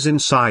lintel, those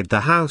inside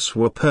the house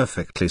were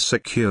perfectly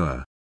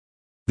secure.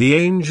 The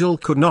angel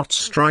could not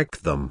strike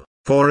them,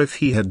 for if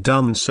he had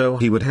done so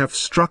he would have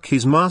struck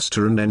his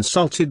master and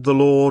insulted the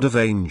Lord of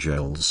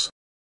angels.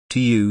 To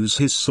use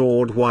his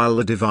sword while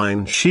the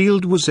divine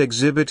shield was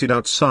exhibited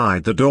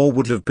outside the door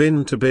would have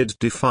been to bid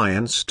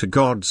defiance to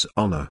God's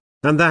honor,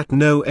 and that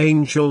no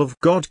angel of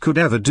God could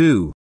ever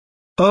do.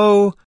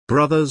 Oh,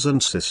 brothers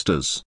and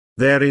sisters,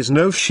 there is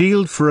no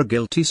shield for a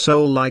guilty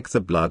soul like the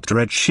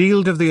blood-red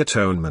shield of the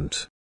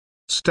atonement.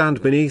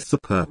 Stand beneath the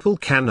purple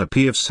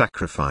canopy of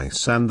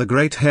sacrifice and the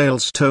great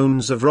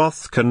hailstones of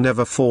wrath can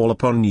never fall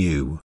upon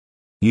you.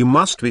 You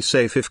must be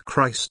safe if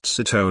Christ's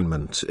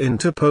atonement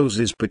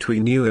interposes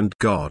between you and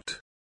God.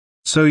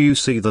 So you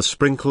see, the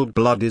sprinkled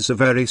blood is a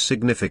very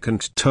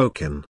significant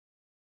token.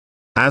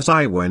 As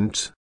I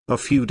went, a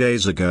few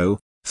days ago,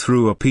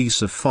 through a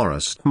piece of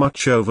forest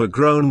much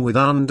overgrown with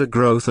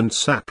undergrowth and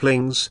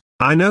saplings,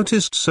 I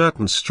noticed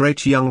certain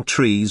straight young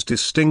trees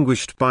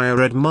distinguished by a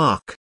red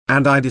mark,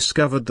 and I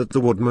discovered that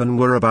the woodmen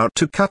were about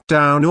to cut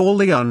down all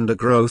the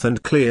undergrowth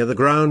and clear the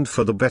ground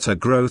for the better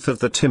growth of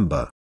the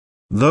timber.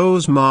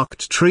 Those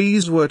marked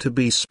trees were to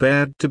be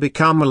spared to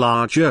become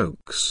large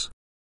oaks.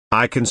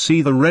 I can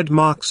see the red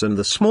marks and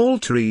the small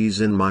trees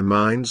in my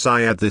mind's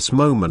eye at this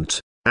moment,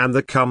 and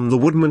the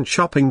woodmen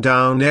chopping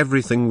down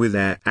everything with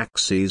their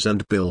axes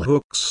and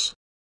billhooks.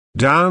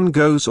 Down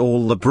goes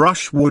all the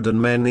brushwood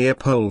and many a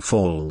pole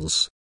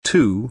falls,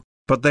 too,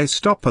 but they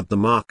stop at the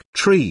marked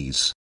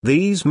trees.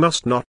 These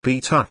must not be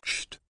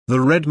touched,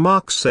 the red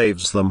mark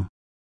saves them.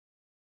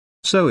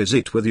 So is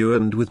it with you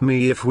and with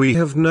me if we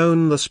have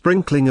known the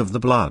sprinkling of the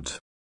blood.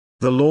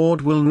 The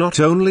Lord will not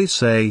only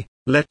say,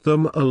 "Let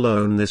them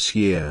alone this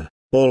year,"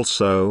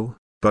 also,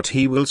 but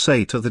he will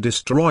say to the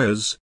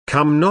destroyers,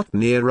 "Come not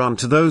near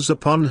unto those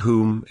upon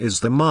whom is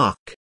the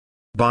mark.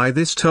 By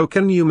this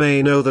token you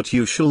may know that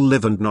you shall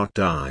live and not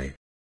die."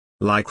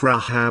 Like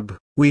Rahab,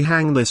 we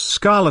hang this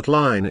scarlet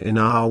line in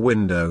our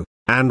window,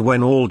 and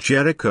when all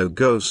Jericho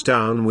goes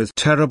down with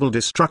terrible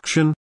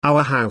destruction,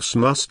 our house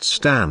must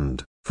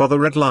stand, for the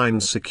red line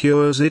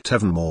secures it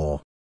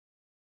evermore.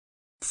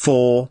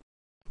 4.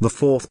 The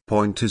fourth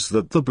point is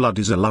that the blood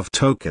is a love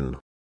token.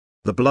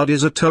 The blood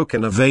is a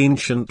token of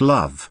ancient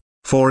love,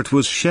 for it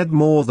was shed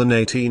more than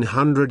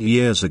 1800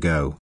 years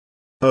ago.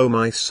 O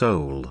my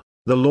soul,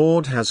 the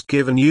Lord has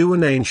given you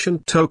an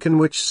ancient token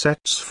which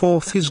sets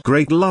forth his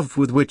great love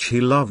with which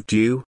he loved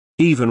you,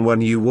 even when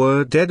you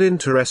were dead in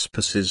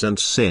trespasses and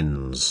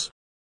sins.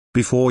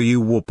 Before you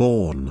were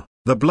born,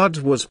 the blood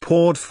was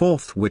poured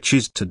forth which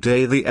is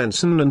today the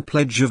ensign and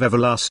pledge of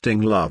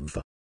everlasting love.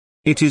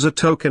 It is a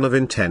token of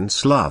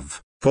intense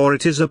love, for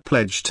it is a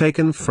pledge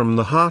taken from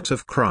the heart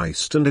of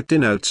Christ, and it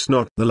denotes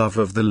not the love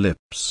of the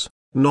lips,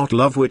 not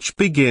love which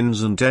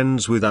begins and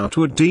ends with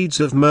outward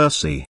deeds of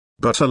mercy,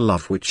 but a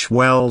love which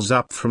wells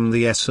up from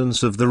the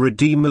essence of the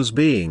Redeemer's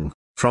being,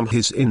 from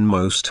his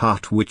inmost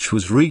heart which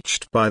was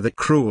reached by the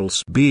cruel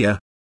spear.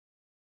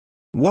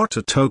 What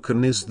a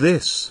token is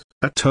this,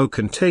 a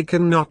token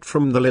taken not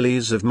from the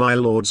lilies of my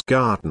Lord's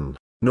garden,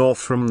 nor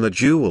from the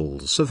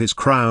jewels of his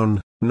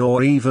crown,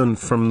 nor even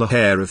from the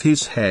hair of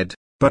his head,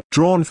 but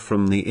drawn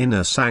from the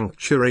inner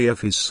sanctuary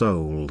of his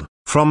soul,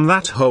 from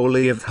that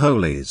Holy of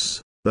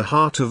Holies, the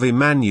heart of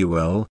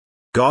Emmanuel,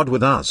 God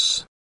with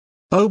us.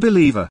 O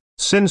believer,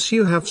 since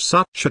you have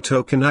such a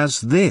token as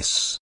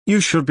this, you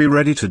should be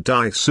ready to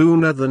die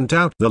sooner than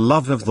doubt the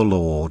love of the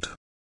Lord.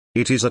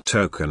 It is a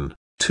token,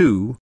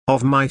 too,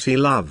 of mighty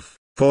love,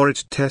 for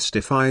it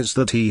testifies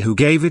that he who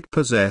gave it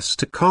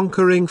possessed a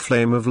conquering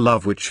flame of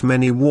love which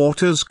many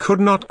waters could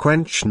not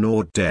quench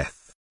nor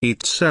death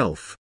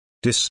itself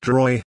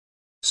destroy.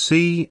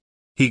 See,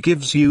 he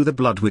gives you the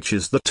blood which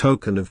is the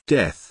token of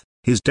death,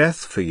 his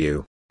death for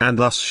you, and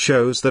thus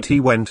shows that he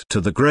went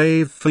to the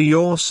grave for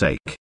your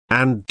sake,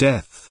 and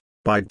death,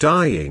 by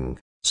dying,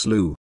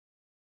 slew.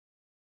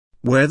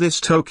 Wear this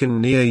token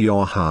near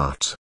your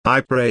heart, I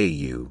pray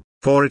you,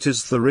 for it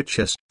is the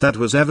richest that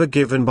was ever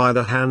given by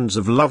the hands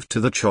of love to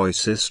the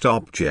choicest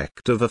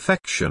object of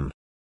affection.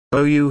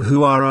 O you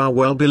who are our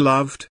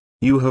well-beloved,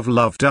 you have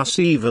loved us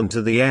even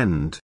to the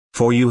end,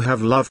 for you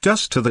have loved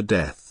us to the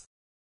death.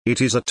 It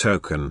is a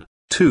token,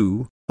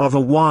 too, of a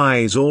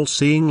wise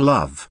all-seeing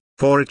love,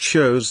 for it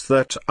shows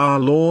that our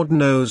Lord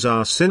knows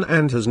our sin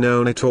and has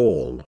known it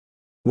all.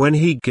 When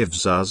he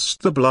gives us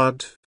the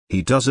blood,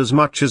 he does as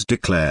much as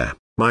declare,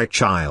 "My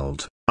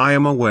child, I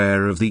am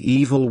aware of the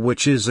evil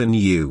which is in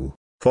you,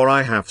 for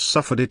I have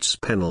suffered its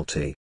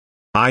penalty.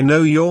 I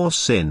know your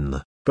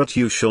sin, but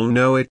you shall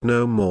know it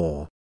no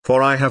more.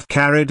 for I have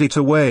carried it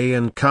away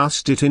and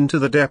cast it into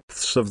the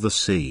depths of the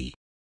sea.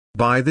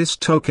 By this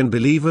token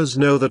believers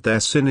know that their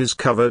sin is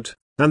covered,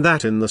 and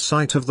that in the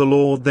sight of the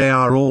Lord they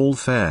are all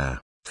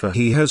fair, for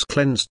he has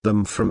cleansed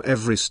them from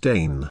every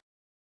stain.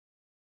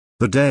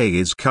 The day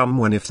is come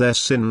when if their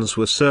sins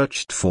were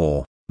searched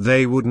for,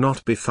 they would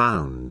not be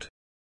found.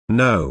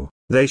 No,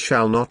 they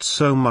shall not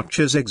so much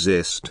as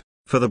exist,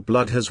 for the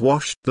blood has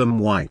washed them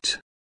white.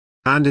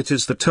 And it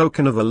is the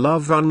token of a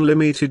love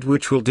unlimited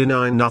which will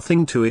deny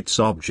nothing to its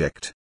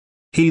object.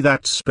 He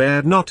that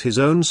spared not his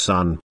own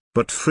Son,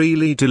 but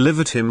freely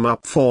delivered him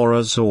up for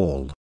us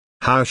all,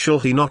 how shall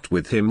he not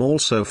with him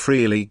also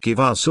freely give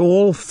us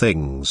all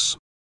things?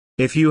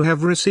 If you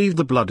have received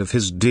the blood of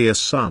his dear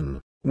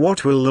Son,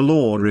 what will the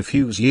Lord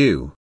refuse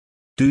you?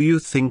 Do you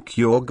think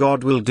your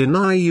God will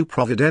deny you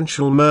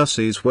providential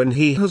mercies when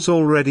he has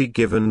already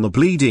given the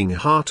bleeding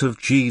heart of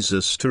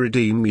Jesus to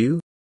redeem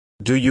you?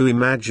 Do you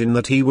imagine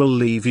that he will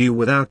leave you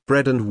without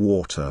bread and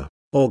water,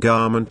 or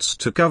garments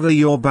to cover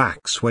your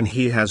backs when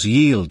he has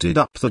yielded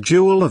up the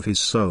jewel of his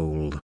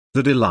soul,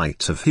 the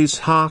delight of his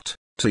heart,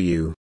 to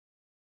you?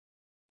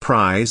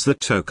 Prize the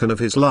token of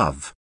his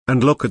love,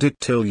 and look at it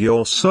till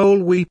your soul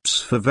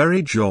weeps for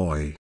very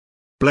joy.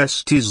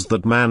 Blessed is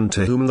that man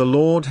to whom the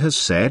Lord has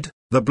said,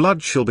 the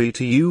blood shall be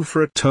to you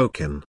for a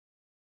token.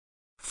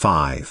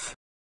 5.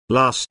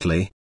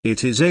 Lastly,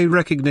 it is a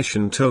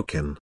recognition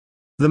token.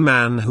 The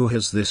man who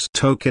has this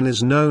token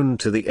is known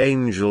to the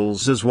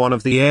angels as one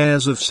of the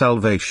heirs of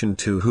salvation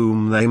to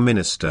whom they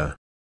minister.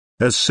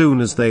 As soon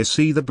as they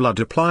see the blood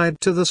applied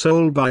to the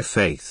soul by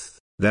faith,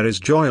 there is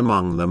joy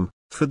among them,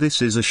 for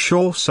this is a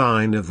sure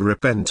sign of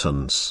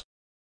repentance.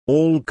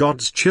 All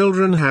God's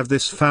children have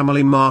this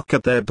family mark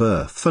at their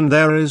birth, and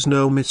there is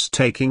no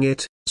mistaking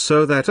it,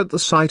 so that at the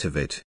sight of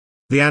it,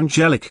 the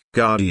angelic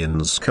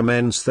guardians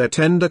commence their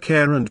tender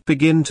care and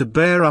begin to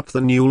bear up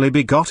the newly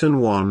begotten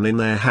one in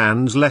their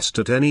hands, lest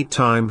at any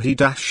time he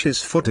dash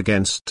his foot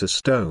against a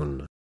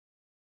stone.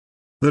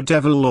 The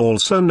devil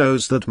also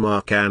knows that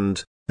mark,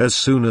 and, as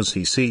soon as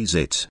he sees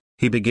it,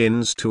 he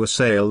begins to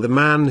assail the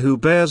man who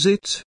bears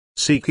it,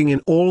 seeking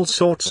in all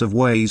sorts of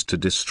ways to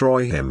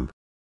destroy him.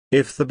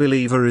 If the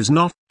believer is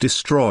not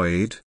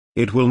destroyed,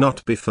 it will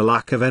not be for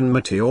lack of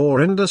enmity or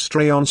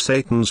industry on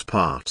Satan's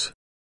part.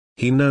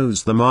 He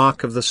knows the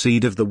mark of the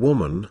seed of the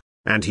woman,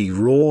 and he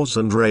roars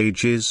and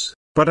rages,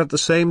 but at the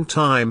same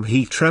time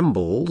he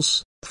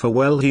trembles, for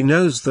well he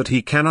knows that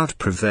he cannot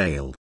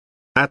prevail.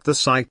 At the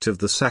sight of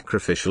the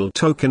sacrificial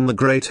token the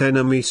great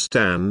enemy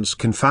stands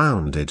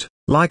confounded.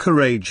 Like a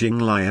raging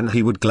lion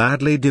he would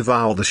gladly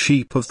devour the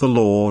sheep of the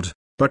Lord,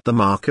 but the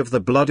mark of the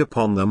blood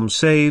upon them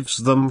saves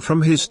them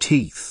from his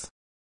teeth.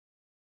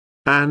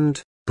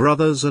 And,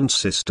 brothers and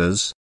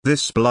sisters,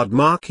 this blood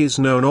mark is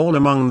known all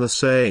among the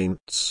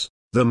saints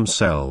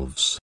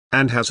themselves,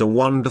 and has a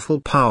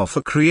wonderful power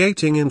for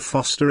creating and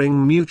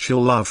fostering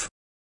mutual love.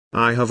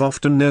 I have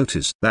often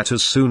noticed that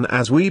as soon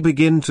as we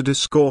begin to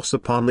discourse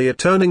upon the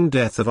atoning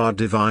death of our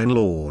divine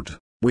Lord,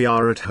 we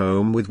are at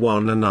home with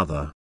one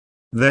another.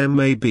 There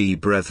may be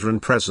brethren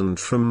present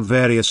from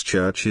various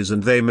churches,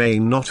 and they may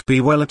not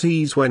be well at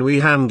ease when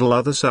we handle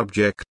other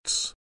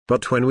subjects,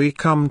 but when we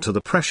come to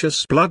the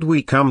precious blood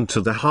we come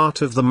to the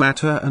heart of the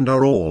matter and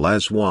are all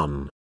as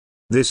one.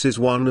 This is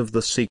one of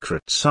the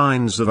secret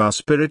signs of our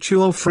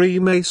spiritual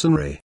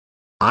Freemasonry.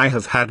 I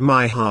have had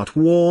my heart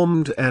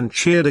warmed and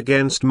cheered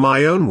against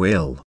my own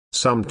will,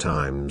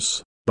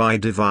 sometimes, by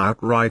devout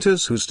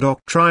writers whose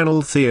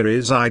doctrinal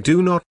theories I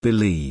do not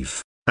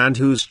believe, and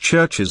whose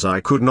churches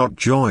I could not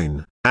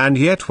join, and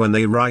yet when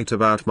they write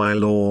about my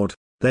Lord,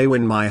 they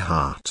win my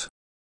heart.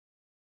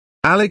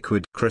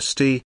 Aliquid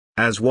Christi,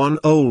 as one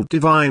old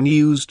divine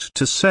used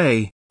to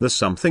say, the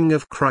something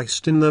of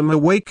Christ in them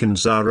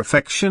awakens our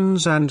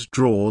affections and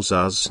draws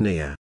us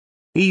near.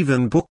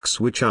 Even books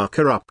which are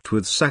corrupt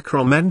with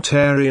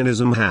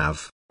sacramentarianism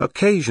have,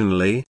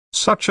 occasionally,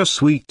 such a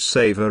sweet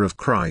savour of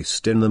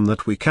Christ in them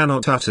that we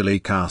cannot utterly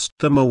cast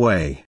them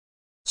away.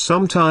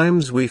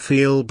 Sometimes we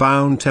feel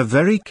bound to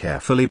very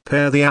carefully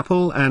pare the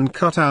apple and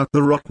cut out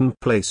the rotten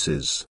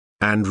places,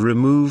 and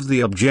remove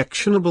the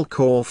objectionable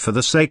core for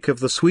the sake of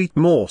the sweet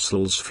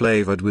morsels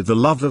flavoured with the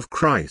love of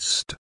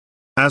Christ.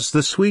 As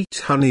the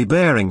sweet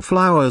honey-bearing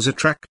flowers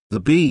attract the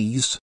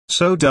bees,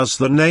 so does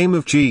the name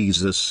of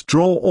Jesus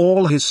draw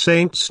all his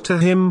saints to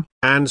him,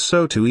 and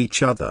so to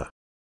each other.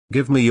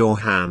 Give me your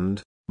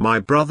hand, my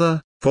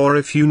brother, for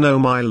if you know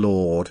my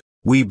Lord,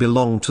 we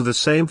belong to the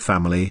same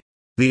family.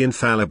 The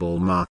infallible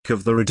mark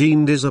of the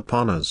redeemed is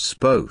upon us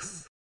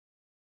both.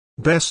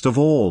 Best of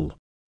all,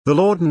 the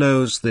Lord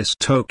knows this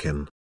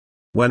token.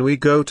 When we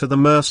go to the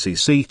mercy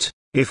seat,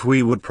 if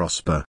we would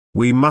prosper,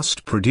 we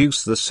must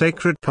produce the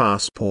sacred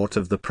passport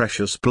of the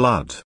precious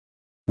blood.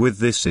 With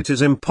this it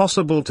is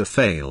impossible to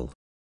fail.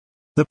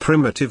 The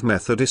primitive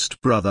Methodist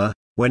brother,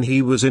 when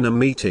he was in a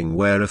meeting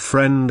where a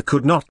friend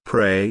could not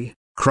pray,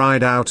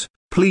 cried out,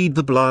 "Plead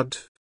the blood,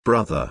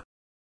 brother."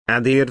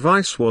 And the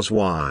advice was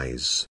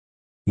wise.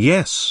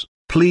 Yes,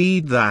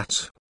 plead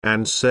that,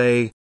 and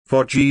say,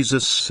 for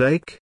Jesus'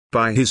 sake,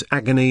 by his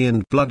agony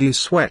and bloody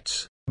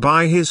sweat,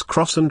 by his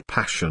cross and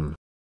passion.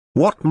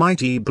 What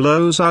mighty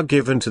blows are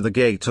given to the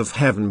gate of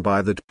heaven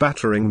by that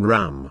battering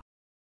ram!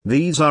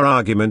 These are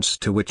arguments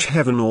to which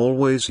heaven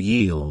always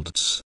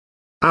yields.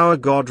 Our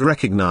God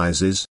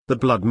recognizes the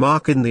blood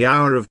mark in the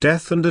hour of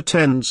death and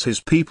attends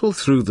his people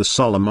through the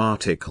solemn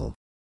article.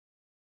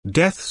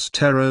 Death's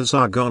terrors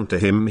are gone to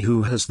him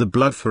who has the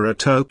blood for a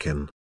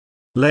token.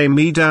 Lay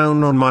me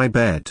down on my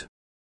bed.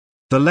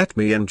 Let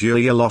me endure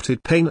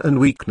allotted pain and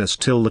weakness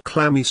till the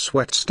clammy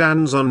sweat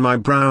stands on my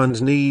brow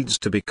and needs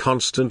to be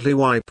constantly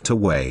wiped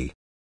away.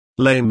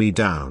 Lay me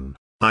down,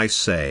 I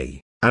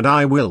say, and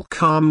I will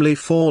calmly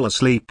fall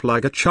asleep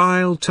like a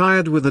child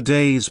tired with a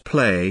day's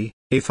play,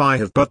 if I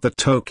have but the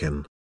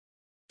token.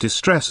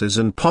 Distresses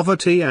and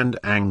poverty and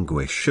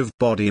anguish of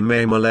body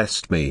may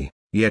molest me,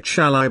 yet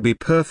shall I be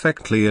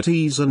perfectly at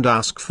ease and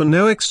ask for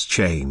no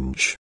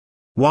exchange.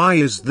 Why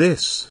is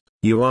this,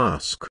 you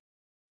ask?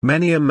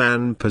 Many a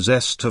man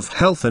possessed of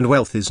health and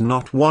wealth is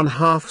not one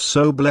half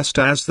so blessed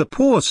as the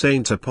poor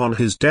saint upon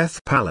his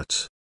death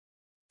pallet.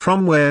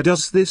 From where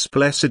does this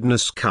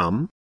blessedness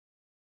come?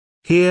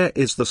 Here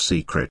is the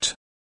secret.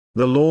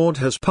 The Lord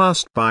has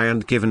passed by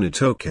and given a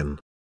token.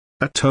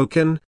 A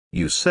token,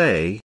 you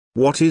say,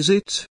 what is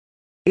it?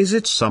 Is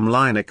it some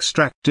line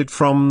extracted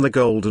from the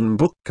golden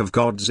book of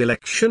God's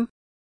election?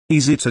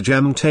 Is it a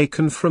gem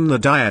taken from the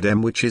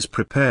diadem which is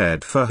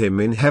prepared for him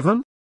in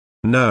heaven?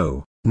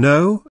 No,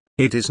 no.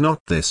 It is not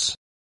this.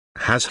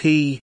 Has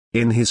he,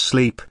 in his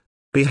sleep,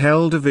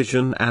 beheld a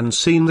vision and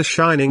seen the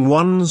shining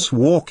ones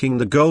walking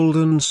the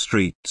golden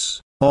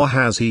streets, or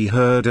has he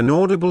heard an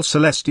audible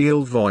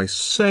celestial voice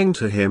saying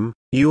to him,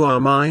 "You are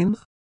mine"?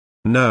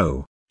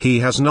 No,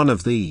 he has none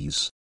of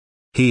these.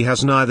 He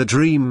has neither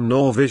dream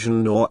nor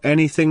vision nor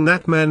anything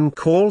that men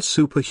call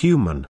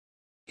superhuman.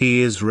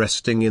 He is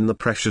resting in the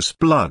precious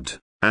blood,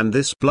 and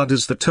this blood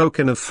is the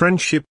token of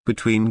friendship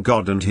between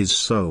God and his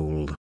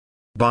soul.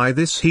 By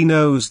this he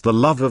knows the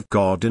love of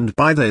God, and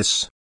by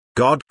this,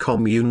 God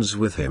communes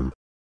with him.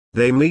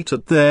 They meet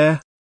at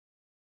their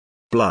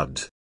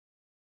blood.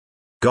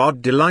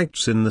 God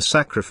delights in the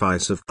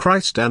sacrifice of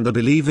Christ, and the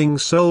believing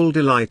soul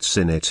delights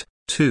in it,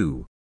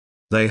 too.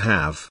 They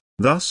have,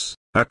 thus,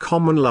 a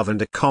common love and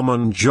a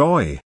common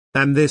joy,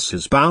 and this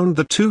has bound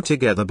the two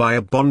together by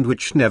a bond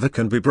which never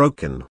can be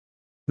broken.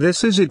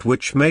 This is it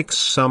which makes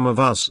some of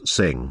us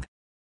sing.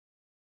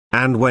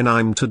 And when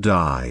I'm to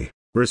die,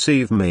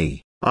 receive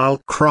me,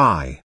 I'll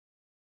cry.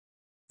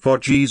 For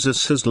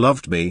Jesus has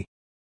loved me.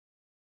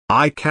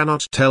 I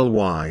cannot tell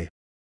why.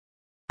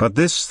 But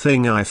this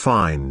thing I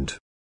find.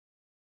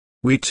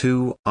 We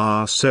two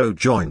are so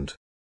joined.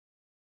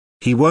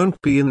 He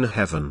won't be in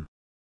heaven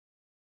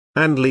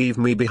and leave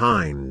me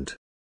behind.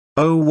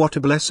 Oh, what a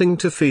blessing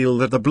to feel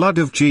that the blood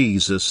of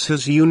Jesus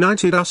has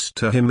united us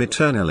to him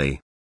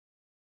eternally.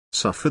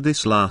 Suffer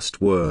this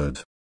last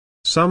word.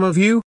 Some of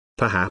you,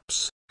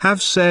 perhaps,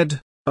 have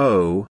said,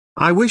 "Oh,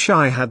 I wish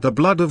I had the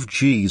blood of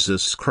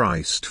Jesus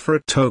Christ for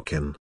a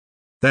token."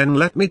 Then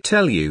let me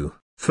tell you,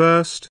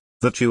 first,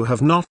 that you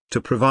have not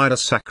to provide a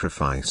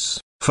sacrifice,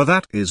 for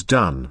that is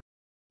done.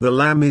 The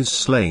Lamb is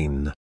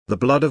slain, the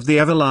blood of the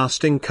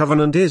everlasting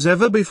covenant is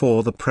ever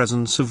before the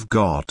presence of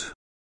God.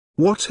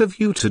 What have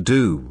you to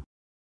do?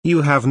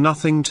 You have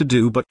nothing to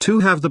do but to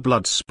have the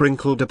blood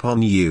sprinkled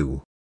upon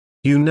you.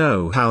 You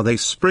know how they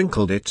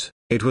sprinkled it.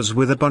 It was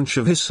with a bunch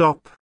of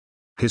hyssop.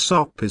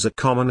 Hyssop is a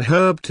common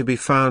herb to be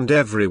found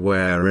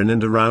everywhere in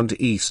and around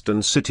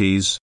eastern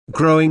cities,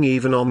 growing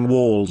even on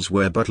walls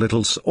where but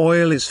little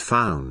soil is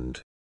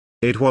found.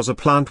 It was a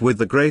plant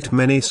with a great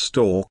many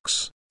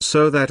stalks,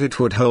 so that it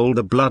would hold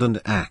the blood and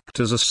act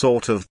as a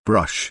sort of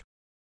brush.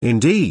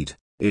 Indeed,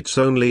 its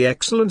only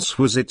excellence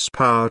was its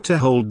power to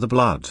hold the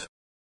blood.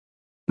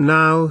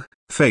 Now,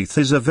 faith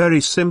is a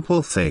very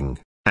simple thing,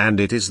 and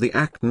it is the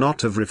act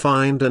not of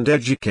refined and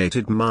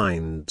educated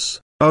minds,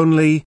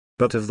 only,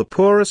 but of the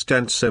poorest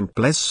and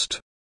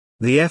simplest.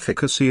 The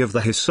efficacy of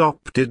the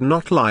hyssop did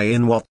not lie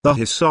in what the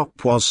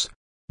hyssop was,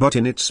 but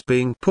in its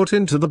being put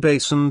into the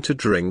basin to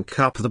drink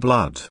up the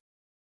blood.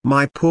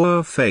 My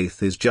poor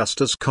faith is just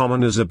as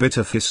common as a bit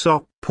of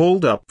hyssop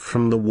pulled up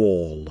from the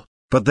wall,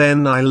 but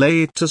then I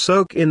lay it to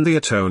soak in the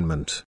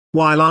atonement,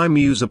 while I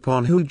muse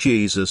upon who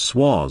Jesus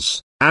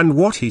was, and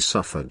what he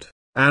suffered,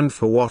 and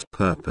for what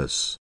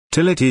purpose,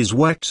 till it is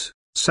wet,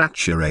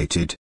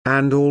 saturated,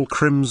 and all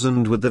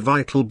crimsoned with the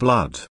vital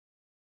blood.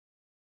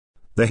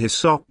 The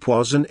hyssop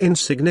was an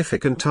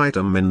insignificant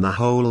item in the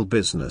whole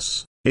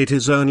business. It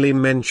is only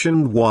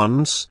mentioned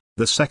once.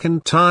 The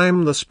second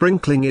time the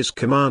sprinkling is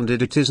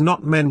commanded it is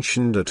not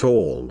mentioned at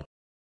all.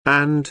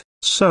 And,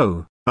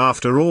 so,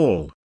 after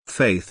all,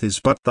 faith is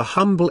but the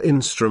humble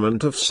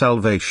instrument of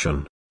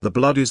salvation. The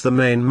blood is the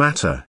main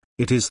matter,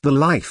 it is the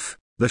life,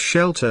 the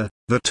shelter,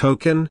 the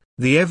token,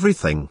 the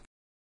everything.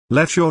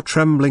 Let your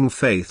trembling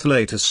faith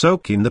later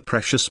soak in the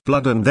precious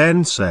blood and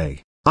then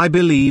say, "I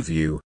believe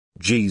you,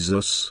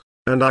 Jesus,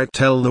 and I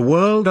tell the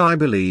world I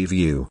believe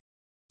you.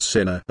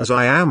 Sinner as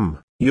I am,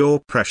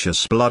 your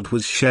precious blood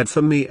was shed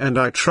for me and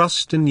I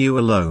trust in you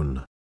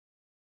alone."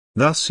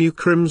 Thus you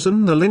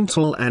crimson the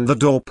lintel and the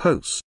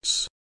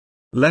doorposts.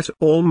 Let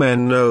all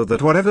men know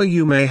that whatever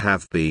you may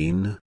have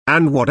been,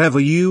 and whatever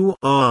you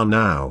are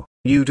now,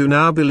 you do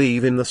now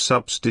believe in the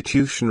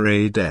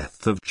substitutionary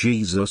death of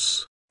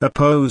Jesus,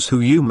 oppose who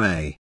you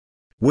may.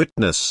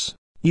 Witness,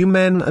 you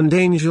men and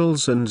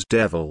angels and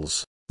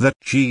devils, that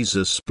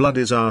Jesus' blood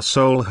is our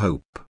sole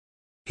hope.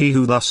 He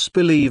who thus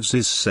believes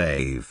is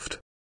saved.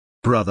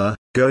 Brother,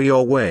 go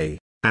your way,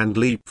 and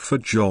leap for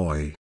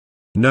joy.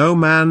 No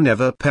man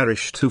ever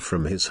perished who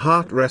from his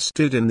heart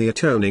rested in the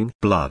atoning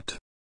blood.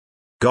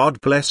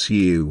 God bless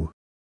you.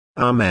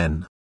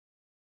 Amen.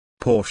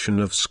 Portion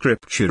of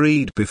Scripture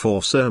read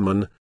before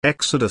sermon,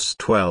 Exodus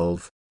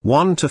 12,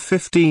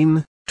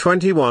 1-15,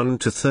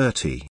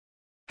 21-30.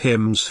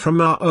 Hymns from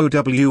our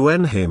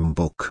OWN hymn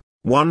book,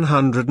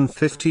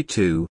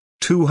 152,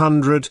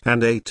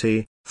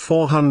 280,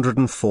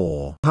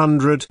 404,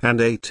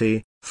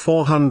 180,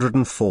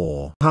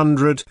 404,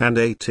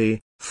 180,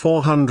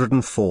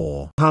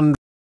 404, 100.